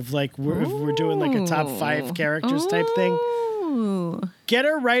pedestal of like if we're doing like a top 5 characters type thing. Get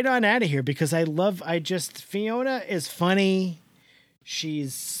her right on out of here because Fiona is funny.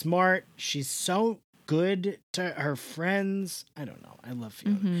 She's smart. She's so good to her friends. I don't know. I love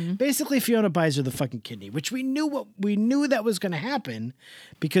Fiona. Basically, Fiona buys her the fucking kidney, which we knew that was going to happen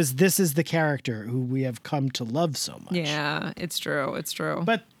because this is the character who we have come to love so much. Yeah, it's true. It's true.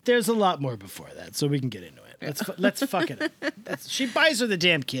 But there's a lot more before that, so we can get into it. Let's fuck it up. She buys her the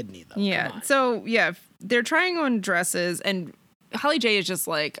damn kidney, though. Yeah. So, they're trying on dresses, and Holly J is just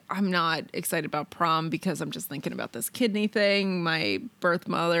like, I'm not excited about prom because I'm just thinking about this kidney thing. My birth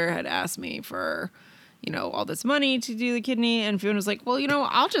mother had asked me for, all this money to do the kidney. And Fiona's like, well,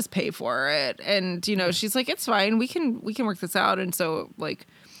 I'll just pay for it. And, she's like, it's fine. We can work this out. And so like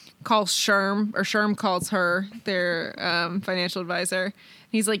calls Sherm, or Sherm calls her their financial advisor.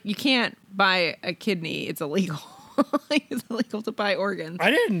 He's like, you can't buy a kidney. It's illegal. It's illegal to buy organs.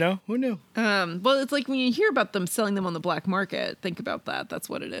 I didn't know. Who knew? Well, it's like when you hear about them selling them on the black market, think about that. That's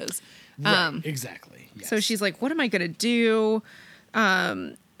what it is. Right, exactly. Yes. So she's like, what am I going to do?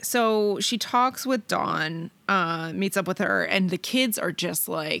 So she talks with Dawn, meets up with her, and the kids are just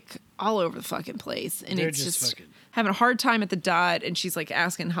like all over the fucking place. And it's just having a hard time at the dot. And she's like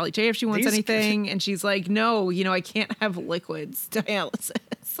asking Holly J if she wants anything. And she's like, no, I can't have liquids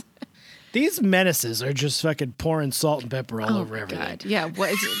dialysis. These menaces are just fucking pouring salt and pepper all over everything. God. Yeah, what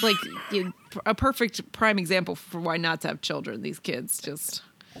is it, like a perfect prime example for why not to have children. These kids just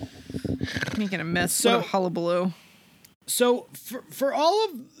Making a mess. So- What a hullabaloo. So for all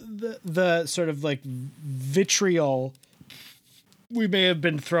of the sort of like vitriol we may have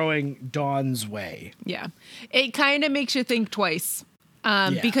been throwing Dawn's way. Yeah. It kind of makes you think twice.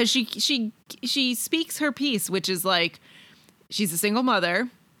 Because she speaks her piece, which is like, she's a single mother.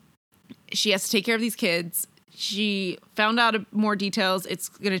 She has to take care of these kids. She found out more details. It's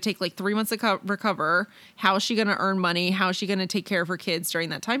going to take like 3 months to recover. How is she going to earn money? How is she going to take care of her kids during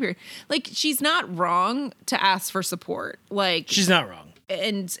that time period? Like, she's not wrong to ask for support. Like, She's not wrong.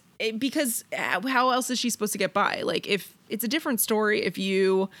 And because how else is she supposed to get by? Like, if it's a different story, if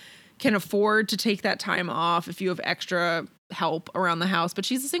you can afford to take that time off, if you have extra help around the house, but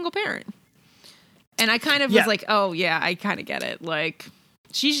she's a single parent. And I kind of was like, oh yeah, I kind of get it. Like,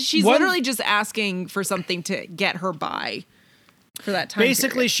 she's literally just asking for something to get her by for that time.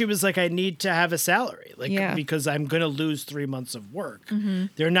 Basically, period. she was like, I need to have a salary, like, because I'm going to lose 3 months of work.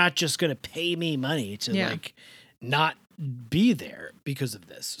 They're not just going to pay me money to like not be there because of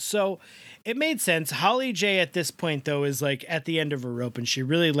this. So it made sense. Holly J at this point, though, is like at the end of her rope, and she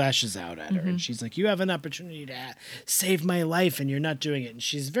really lashes out at her. And she's like, you have an opportunity to save my life and you're not doing it. And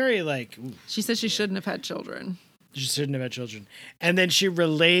she's very like, ooh, she says she shouldn't have had children. She shouldn't have had children. And then she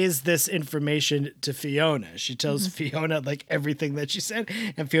relays this information to Fiona. She tells Fiona like everything that she said.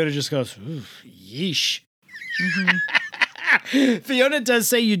 And Fiona just goes, ooh, yeesh. Fiona does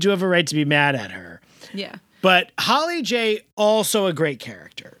say you do have a right to be mad at her. Yeah. But Holly J, also a great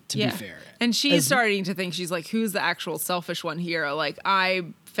character, to be fair. And she's starting to think, she's like, who's the actual selfish one here? Like, I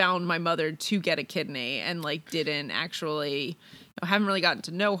found my mother to get a kidney and like didn't actually, haven't really gotten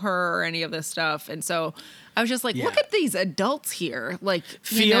to know her or any of this stuff. And so I was just like, look at these adults here. Like,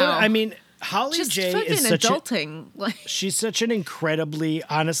 Fiona, I mean, Holly just J fucking is such adulting. she's such an incredibly,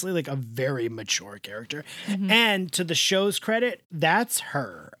 honestly, like a very mature character. And to the show's credit, that's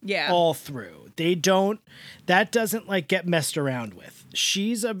her all through. That doesn't like get messed around with.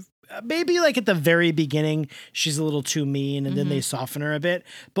 She's maybe like at the very beginning, she's a little too mean and then they soften her a bit.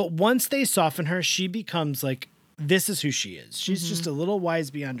 But once they soften her, she becomes like, this is who she is. She's just a little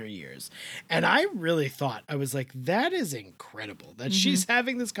wise beyond her years. And I really thought, I was like, that is incredible that she's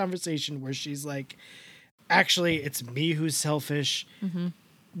having this conversation where she's like, actually, it's me who's selfish.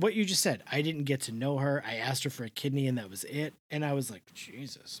 What you just said, I didn't get to know her. I asked her for a kidney and that was it. And I was like,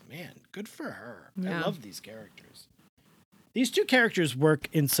 Jesus, man, good for her. I love these characters. These two characters work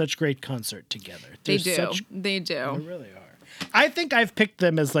in such great concert together. They do. They They really are. I think I've picked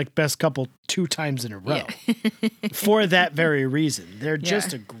them as like best couple 2 times in a row for that very reason. They're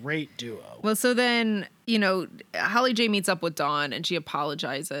just a great duo. Well, so then, Holly J meets up with Dawn and she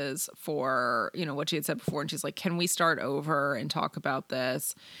apologizes for, what she had said before. And she's like, can we start over and talk about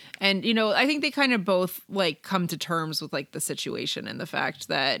this? And, I think they kind of both like come to terms with like the situation and the fact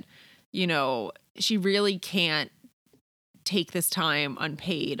that, she really can't take this time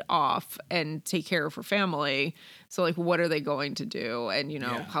unpaid off and take care of her family. So like, what are they going to do? And,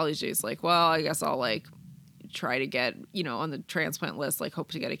 Holly J's like, well, I guess I'll like try to get, on the transplant list, like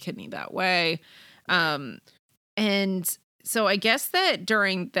hope to get a kidney that way. And so I guess that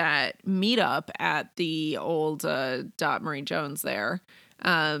during that meetup at the old Dot Marie Jones there,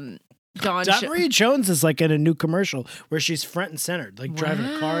 Dawn Dot Marie Jones is like in a new commercial where she's front and centered, like driving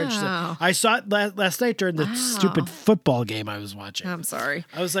a car. And she's like, I saw it last night during the stupid football game I was watching. I'm sorry.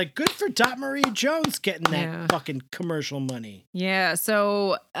 I was like, good for Dot Marie Jones getting that fucking commercial money. Yeah.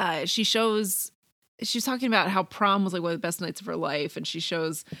 So she's talking about how prom was like one of the best nights of her life. And she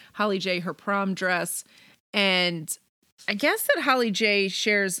shows Holly J her prom dress. And I guess that Holly J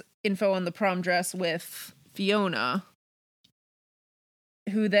shares info on the prom dress with Fiona,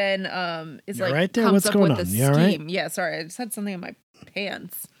 who then is You're like right there? comes What's up going with on? the You all right? scheme. Yeah, sorry, I just had something in my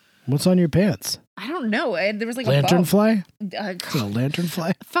pants. What's on your pants? I don't know. There was like Lantern a bug. fly? Is it a lantern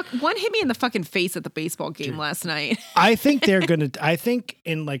fly? Fuck! One hit me in the fucking face at the baseball game last night. I think they're gonna. I think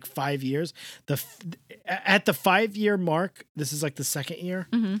in like 5 years, at the 5-year mark, this is like the second year.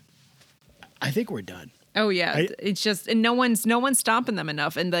 I think we're done. Oh yeah, it's just and no one's stopping them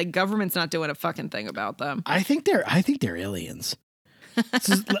enough, and the government's not doing a fucking thing about them. I think they're aliens.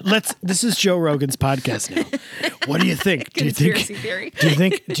 This is Joe Rogan's podcast now. What do you think? Conspiracy theory. Do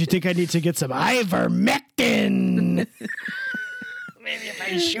you think I need to get some ivermectin? Maybe if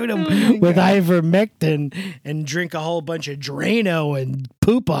I shoot him with ivermectin and drink a whole bunch of Drano and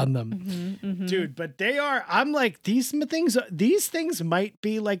poop on them, dude. But they are. I'm like these things. These things might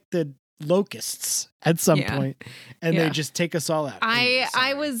be like the locusts at some point, and they just take us all out. Anyway,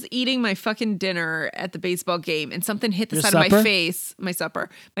 I was eating my fucking dinner at the baseball game, and something hit the Your side of supper? my face. My supper,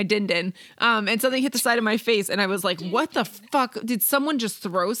 my din. And something hit the side of my face, and I was like, "What the fuck? Did someone just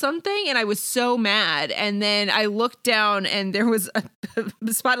throw something?" And I was so mad. And then I looked down, and there was a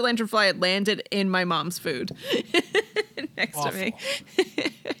spotted lanternfly had landed in my mom's food next to me,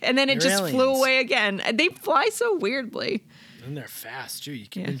 and then it They're just flew aliens. away again. And they fly so weirdly. And they're fast too. You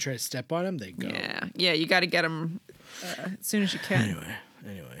can try to step on them, they go. Yeah. You got to get them as soon as you can.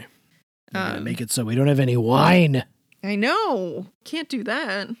 Anyway, we're gonna make it so we don't have any wine. I know. Can't do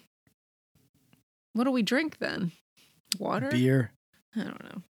that. What do we drink then? Water? Beer, I don't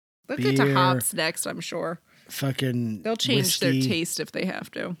know. They'll get to Beer. hops next, I'm sure. fucking. They'll change their whiskey. taste if they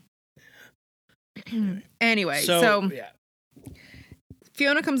have to. Anyway, So, so yeah.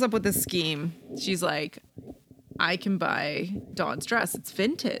 Fiona comes up with this scheme. She's like, I can buy Dawn's dress. It's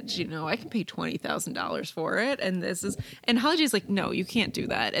vintage. You know, I can pay $20,000 for it. And Holly J's like, no, you can't do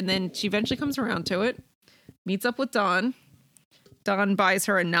that. And then she eventually comes around to it, meets up with Dawn. Dawn buys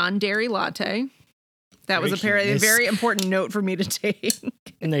her a non-dairy latte. That was Very apparently a cute. very important note for me to take.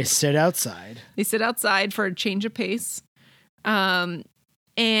 And they sit outside. They sit outside for a change of pace. And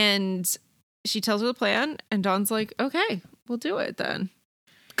she tells her the plan. And Dawn's like, okay, we'll do it then.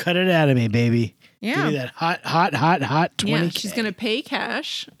 Cut it out of me, baby. Yeah. Give me that hot 20K. Yeah, she's going to pay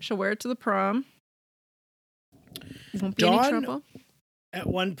cash. She'll wear it to the prom. Won't be any Dawn trouble. At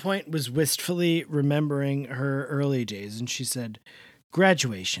one point was wistfully remembering her early days, and she said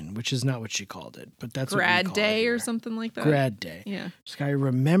graduation, which is not what she called it, but that's what we Grad call day it or here. something like that. Grad day. Yeah. She's like, I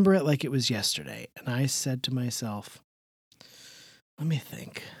remember it like it was yesterday. And I said to myself, let me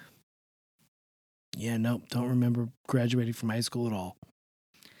think. Yeah, nope, don't remember graduating from high school at all.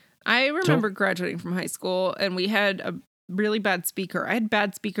 I remember graduating from high school, and we had a really bad speaker. I had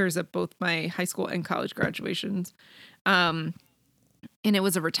bad speakers at both my high school and college graduations. And it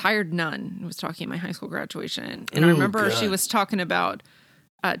was a retired nun who was talking at my high school graduation. And I Ooh, remember God. she was talking about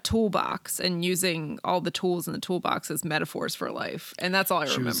a toolbox and using all the tools in the toolbox as metaphors for life. And that's all I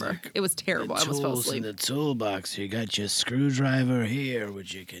She was remember. like, It was terrible. I almost fell Tools in asleep. the toolbox. You got your screwdriver here,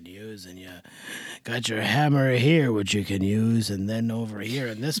 which you can use, and you got your hammer here, which you can use, and then over here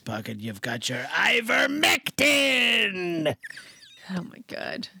in this pocket, you've got your ivermectin. Oh my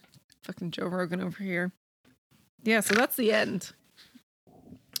God. Fucking Joe Rogan over here. Yeah, so that's the end.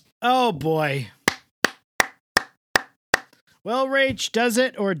 Oh boy. Well, Rach, does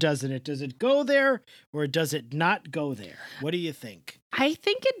it or doesn't it? Does it go there or does it not go there? What do you think? I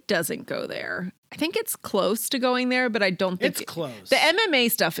think it doesn't go there. I think it's close to going there, but I don't think It's close. The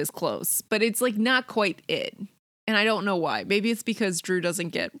MMA stuff is close, but it's like not quite it. And I don't know why. Maybe it's because Drew doesn't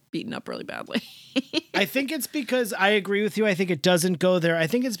get beaten up really badly. I think it's because I agree with you. I think it doesn't go there. I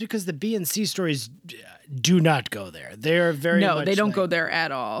think it's because the B and C stories do not go there. They're very No, much they don't like- go there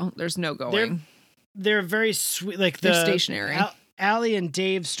at all. There's no going. They're very sweet. Like They're the stationary. Allie and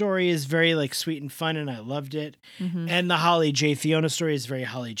Dave's story is very like sweet and fun, and I loved it. Mm-hmm. And the Holly J. Fiona story is very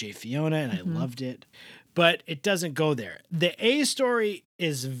Holly J. Fiona, and I loved it. But it doesn't go there. The A story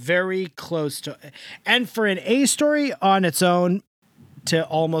is very close to, and for an A story on its own to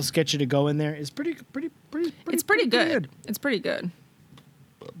almost get you to go in there is pretty It's pretty good. It's pretty good.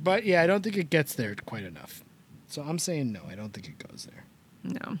 But yeah, I don't think it gets there quite enough. So I'm saying no. I don't think it goes there.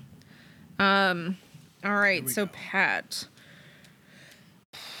 No. All right. So go. Pat,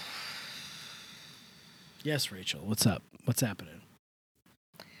 Yes, Rachel. What's up? What's happening?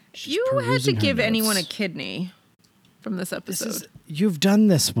 She's you had to perusing her give anyone a notes. kidney from this This episode. is you've done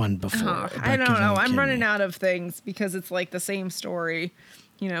this one before. Oh, about I don't giving know. a I'm kidney. running out of things because it's like the same story.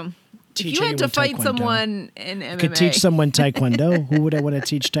 You know, Teach if you had to anyone fight Taekwondo. someone in MMA, Could teach someone Taekwondo. Who would I want to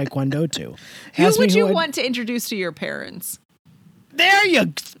teach Taekwondo to? who Ask me would you I'd- want to introduce to your parents? There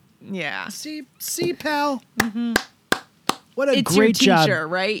you Yeah. see, pal. What a It's great your job. teacher,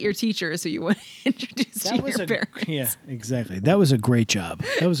 right? Your teacher is who you want to introduce to your parents. Yeah, exactly. That was a great job.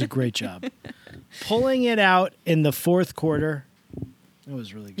 Pulling it out in the fourth quarter. That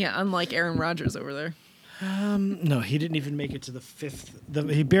was really good. Yeah, unlike Aaron Rodgers over there. No, he didn't even make it to the fifth.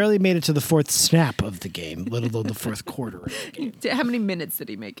 He barely made it to the fourth snap of the game, let alone the fourth quarter of the game. How many minutes did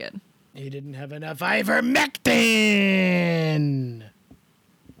he make it? He didn't have enough ivermectin.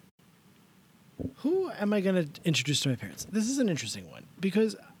 Who am I going to introduce to my parents? This is an interesting one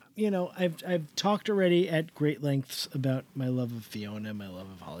because, you know, I've talked already at great lengths about my love of Fiona, my love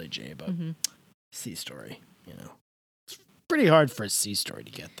of Holly J, about C story. You know, it's pretty hard for a C story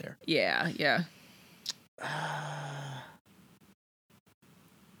to get there. Yeah, yeah.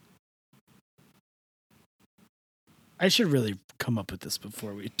 I should really come up with this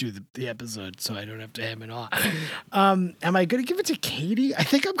before we do the episode so I don't have to hem it off. Am I going to give it to Katie? I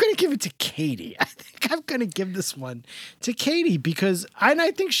think I'm going to give it to Katie. I think I'm going to give this one to Katie because I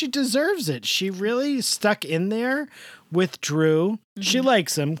think she deserves it. She really stuck in there with Drew. Mm-hmm. She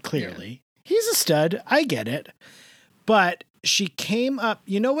likes him, clearly. Yeah. He's a stud. I get it. But she came up,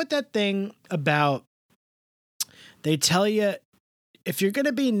 you know what that thing about, they tell you, if you're going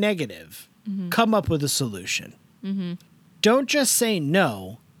to be negative, come up with a solution. Mm-hmm. Don't just say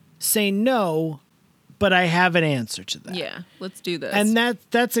no. Say no, but I have an answer to that. Yeah, let's do this. And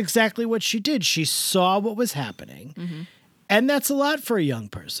that's exactly what she did. She saw what was happening. Mm-hmm. And that's a lot for a young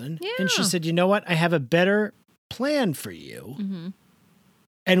person. Yeah. And she said, you know what? I have a better plan for you. Mm-hmm.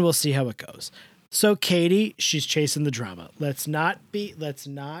 And we'll see how it goes. So Katie, she's chasing the drama. Let's not beat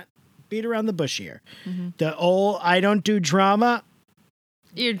around the bush here. Mm-hmm. The old I don't do drama.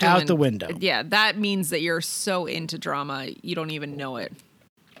 You're doing, out the window. Yeah, that means that you're so into drama, you don't even know it.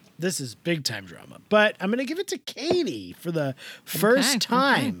 This is big time drama. But I'm going to give it to Katie for the first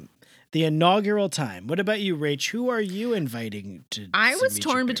time, the inaugural time. What about you, Rach? Who are you inviting to I was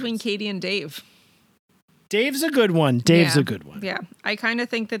torn between Katie and Dave. Dave's a good one. Dave's a good one. Yeah, I kind of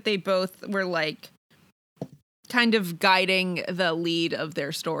think that they both were like kind of guiding the lead of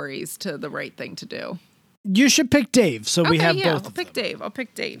their stories to the right thing to do. You should pick Dave, so we have both. I'll pick Dave. I'll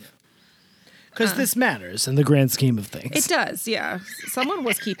pick Dave. Because this matters in the grand scheme of things. It does, yeah. Someone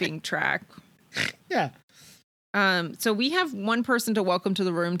was keeping track. Yeah. So we have one person to welcome to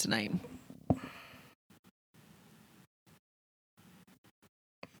the room tonight.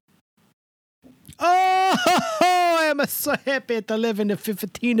 Oh, I am so happy at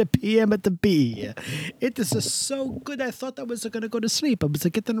 11:15 p.m. at the B. It is so good. I thought I was going to go to sleep. I was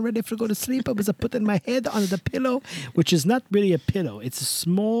getting ready to go to sleep. I was putting my head on the pillow, which is not really a pillow. It's a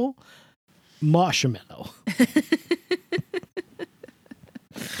small marshmallow.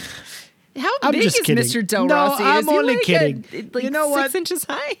 How big is kidding. Mr. Del Rossi? No, I'm only kidding. Like you know 6 inches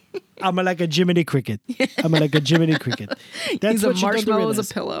high? I'm like a Jiminy Cricket. I'm like a Jiminy Cricket. That's what a marshmallow is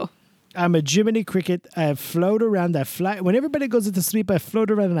a pillow. I'm a Jiminy Cricket. I float around. I fly. When everybody goes into sleep, I float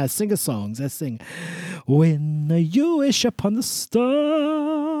around and I sing songs. I sing, when you wish upon the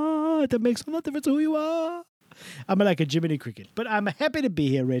star, that makes no difference who you are. I'm like a Jiminy Cricket. But I'm happy to be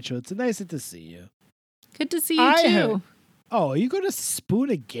here, Rachel. It's nice to see you. Good to see you, too. Are you going to spoon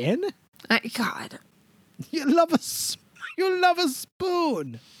again? God. You love a spoon.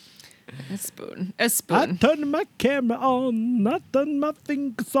 A spoon. I turn my camera on. I turn my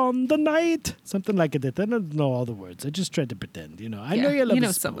fingers on the night. Something like that. I don't know all the words. I just tried to pretend. I know you love a spoon. You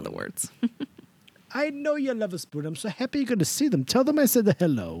know some of the words. I know you love a spoon. I'm so happy you're going to see them. Tell them I said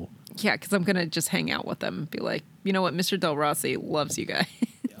hello. Yeah, because I'm going to just hang out with them and be like, you know what? Mr. Del Rossi loves you guys.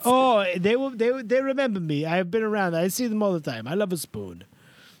 Oh, they remember me. I've been around. I see them all the time. I love a spoon.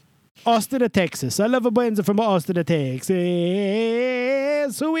 Austin, Texas. I love a band from Austin, Texas.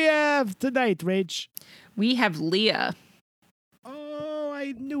 Who we have tonight, Rach? We have Leah. Oh,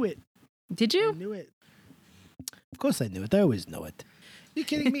 I knew it. Did you? I knew it. Of course I knew it. I always know it. You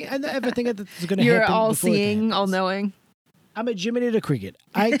kidding me? I know everything that's going to happen. You're all-seeing, all-knowing. I'm a Jiminy the Cricket.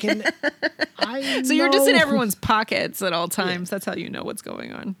 So you're just in everyone's pockets at all times. Yeah. That's how you know what's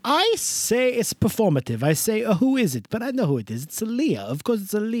going on. I say it's performative. I say, who is it? But I know who it is. It's a Leah. Of course,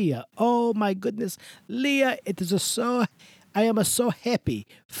 it's a Leah. Oh, my goodness. Leah, I am so happy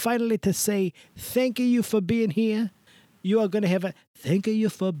finally to say thank you for being here. You are going to have a thank you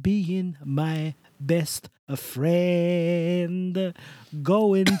for being my best friend.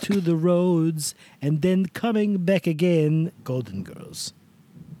 Going to the roads and then coming back again. Golden Girls.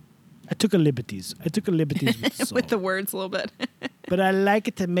 I took a liberties with the song. With the words a little bit. But I like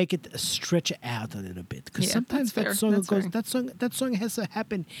it to make it stretch out a little bit. Because sometimes that song has to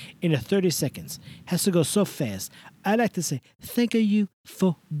happen in 30 seconds. Has to go so fast. I like to say, thank you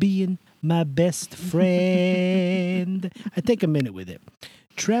for being my best friend. I take a minute with it.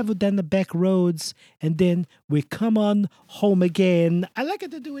 Travel down the back roads, and then we come on home again. I like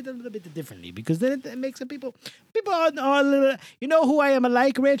it to do it a little bit differently because then it makes people are a little. You know who I am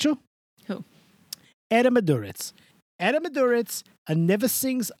alike, Rachel? Who? Adam Aduritz. Adam Aduritz never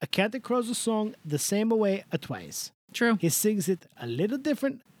sings a Cantic Crows song the same way or twice. True. He sings it a little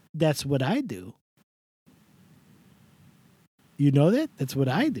different. That's what I do. You know that? That's what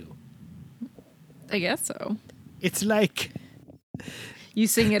I do. I guess so. It's like... You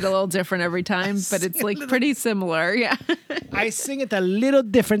sing it a little different every time, but it's like pretty similar. Yeah. I sing it a little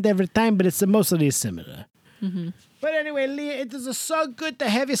different every time, but it's mostly similar. Mm-hmm. But anyway, Leah, it is so good to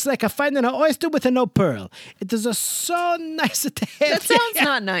have you. It's like finding an oyster with no pearl. It is so nice to have That sounds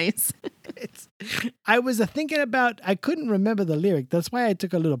not nice. I was thinking about, I couldn't remember the lyric. That's why I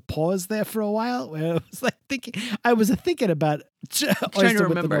took a little pause there for a while where I was like thinking, about Trying to Oyster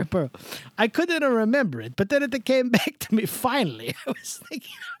with the remember. No Pearl. I couldn't remember it, but then it came back to me finally. I was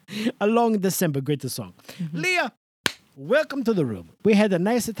thinking, A Long December, greatest song. Leah, welcome to the room. We had a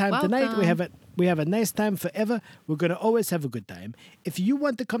nice time tonight. We have a nice time forever. We're going to always have a good time. If you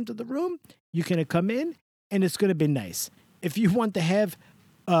want to come to the room, you can come in and it's going to be nice. If you want to have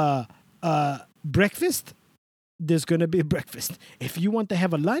breakfast, there's going to be breakfast. If you want to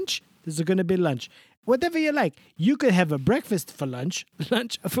have a lunch, there's going to be lunch. Whatever you like. You could have a breakfast for lunch,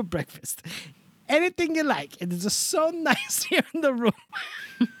 lunch for breakfast. Anything you like. It is just so nice here in the room.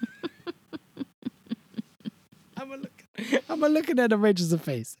 I'm looking at Rachel's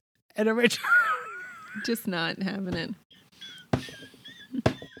face. And Rachel... Just not having it.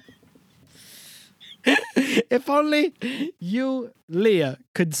 If only you, Leah,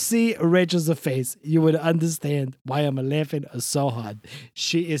 could see Rachel's face, you would understand why I'm laughing so hard.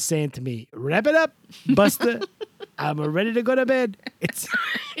 She is saying to me, wrap it up, Buster. I'm ready to go to bed. It's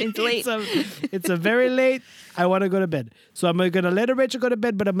late. It's a very late. I want to go to bed. So I'm going to let Rachel go to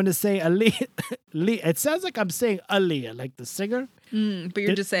bed, but I'm going to say Aaliyah. It sounds like I'm saying Aaliyah, like the singer. But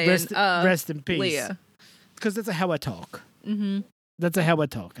you're just saying rest in peace. Leah. Because that's how I talk. Mm-hmm. That's how I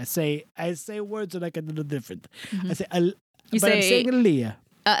talk. I say words that I can do different. I say, I'm saying Aaliyah.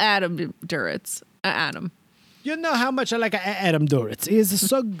 Adam Duritz. Adam. You know how much I like Adam Duritz. He is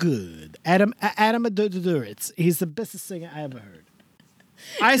so good. Adam Duritz. He's the best singer I ever heard.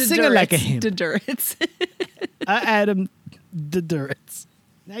 I sing it like him. Duritz. Adam Duritz.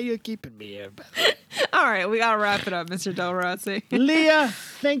 Now you're keeping me here. All right, we gotta wrap it up, Mr. Del Rossi. Leah,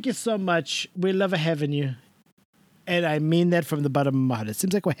 thank you so much. We love having you. And I mean that from the bottom of my heart. It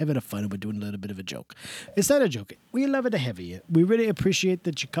seems like we're having a fun and we're doing a little bit of a joke. It's not a joke. We love it to have you. We really appreciate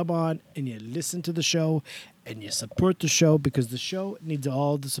that you come on and you listen to the show and you support the show because the show needs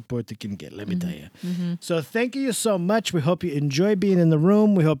all the support it can get, let me tell you. So thank you so much. We hope you enjoy being in the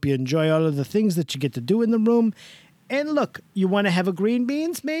room. We hope you enjoy all of the things that you get to do in the room. And look, you want to have a green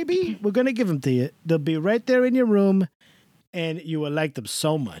beans, maybe? We're going to give them to you. They'll be right there in your room and you will like them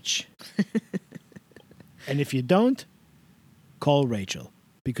so much. And if you don't, call Rachel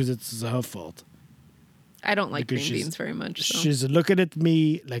because it's her fault. I don't like green beans very much. So. She's looking at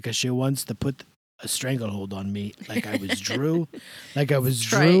me like she wants to put a stranglehold on me, like I was Drew,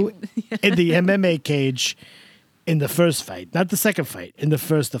 in the MMA cage in the first fight, not the second fight, in the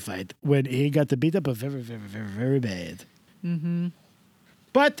first fight when he got to beat up a very, very, very, very bad.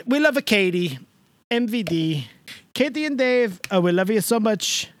 But we love a Katie, MVD, Katie and Dave. We love you so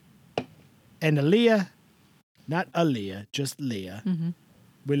much, and Aaliyah. Not Aaliyah, just Leah.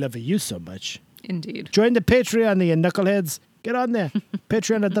 We love you so much. Indeed. Join the Patreon, you knuckleheads. Get on there.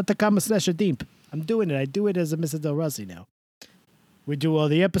 Patreon.com/Deep. I'm doing it. I do it as a Mr. Del Rossi now. We do all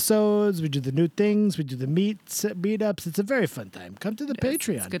the episodes. We do the new things. We do the meetups. It's a very fun time. Come to the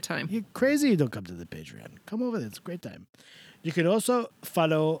Patreon. It's a good time. You're crazy you don't come to the Patreon. Come over there. It's a great time. You can also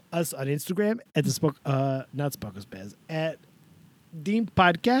follow us on Instagram at not Sparkles Bears, at Dean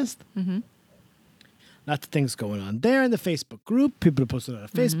Podcast. Lots of things going on there in the Facebook group. People are posting on our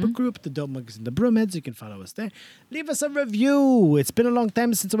Facebook group, the Dope Monkeys and the Broomheads. You can follow us there. Leave us a review. It's been a long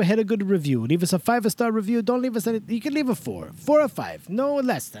time since we had a good review. Leave us a 5-star review. Don't leave us any. You can leave a 4 or 5. No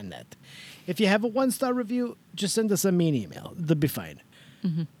less than that. If you have a 1-star review, just send us a mean email. They'll be fine.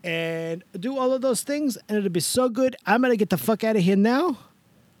 And do all of those things, and it'll be so good. I'm going to get the fuck out of here now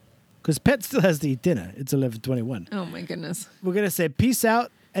because Pet still has to eat dinner. It's 11:21. Oh, my goodness. We're going to say peace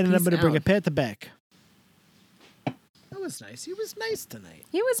out, and then I'm Peace going to bring a out. Pet back. That was nice. He was nice tonight.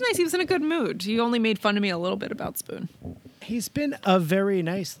 He was nice. He was in a good mood. He only made fun of me a little bit about Spoon. He's been a very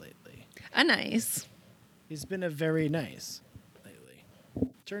nice lately. A nice. He's been a very nice lately.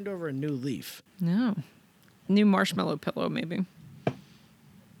 Turned over a new leaf. No. New marshmallow pillow, maybe.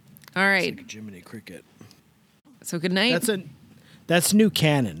 All right. It's like a Jiminy Cricket. So good night. That's new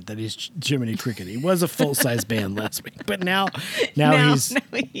canon that he's Jiminy Cricket. He was a full-size band last week, but now he is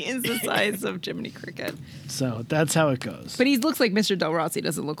the size of Jiminy Cricket. So that's how it goes. But he looks like Mr. Del Rossi.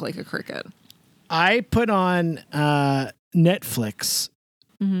 Doesn't look like a cricket. I put on Netflix.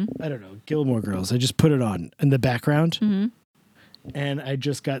 I don't know, Gilmore Girls. I just put it on in the background, and I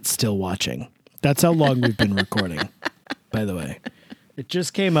just got still watching. That's how long we've been recording, by the way. It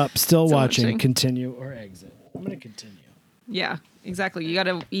just came up, still watching, continue or exit. I'm going to continue. Yeah, exactly. You got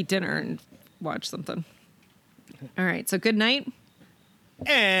to eat dinner and watch something. All right, so good night.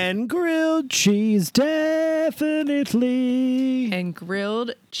 And grilled cheese, definitely. And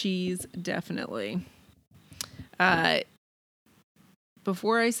grilled cheese, definitely.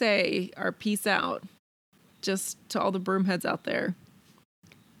 before I say our peace out, just to all the broomheads out there,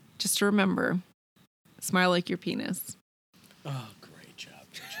 just to remember, smile like your penis. Oh, great job,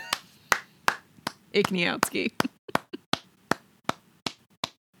 Trisha. Ikniowski.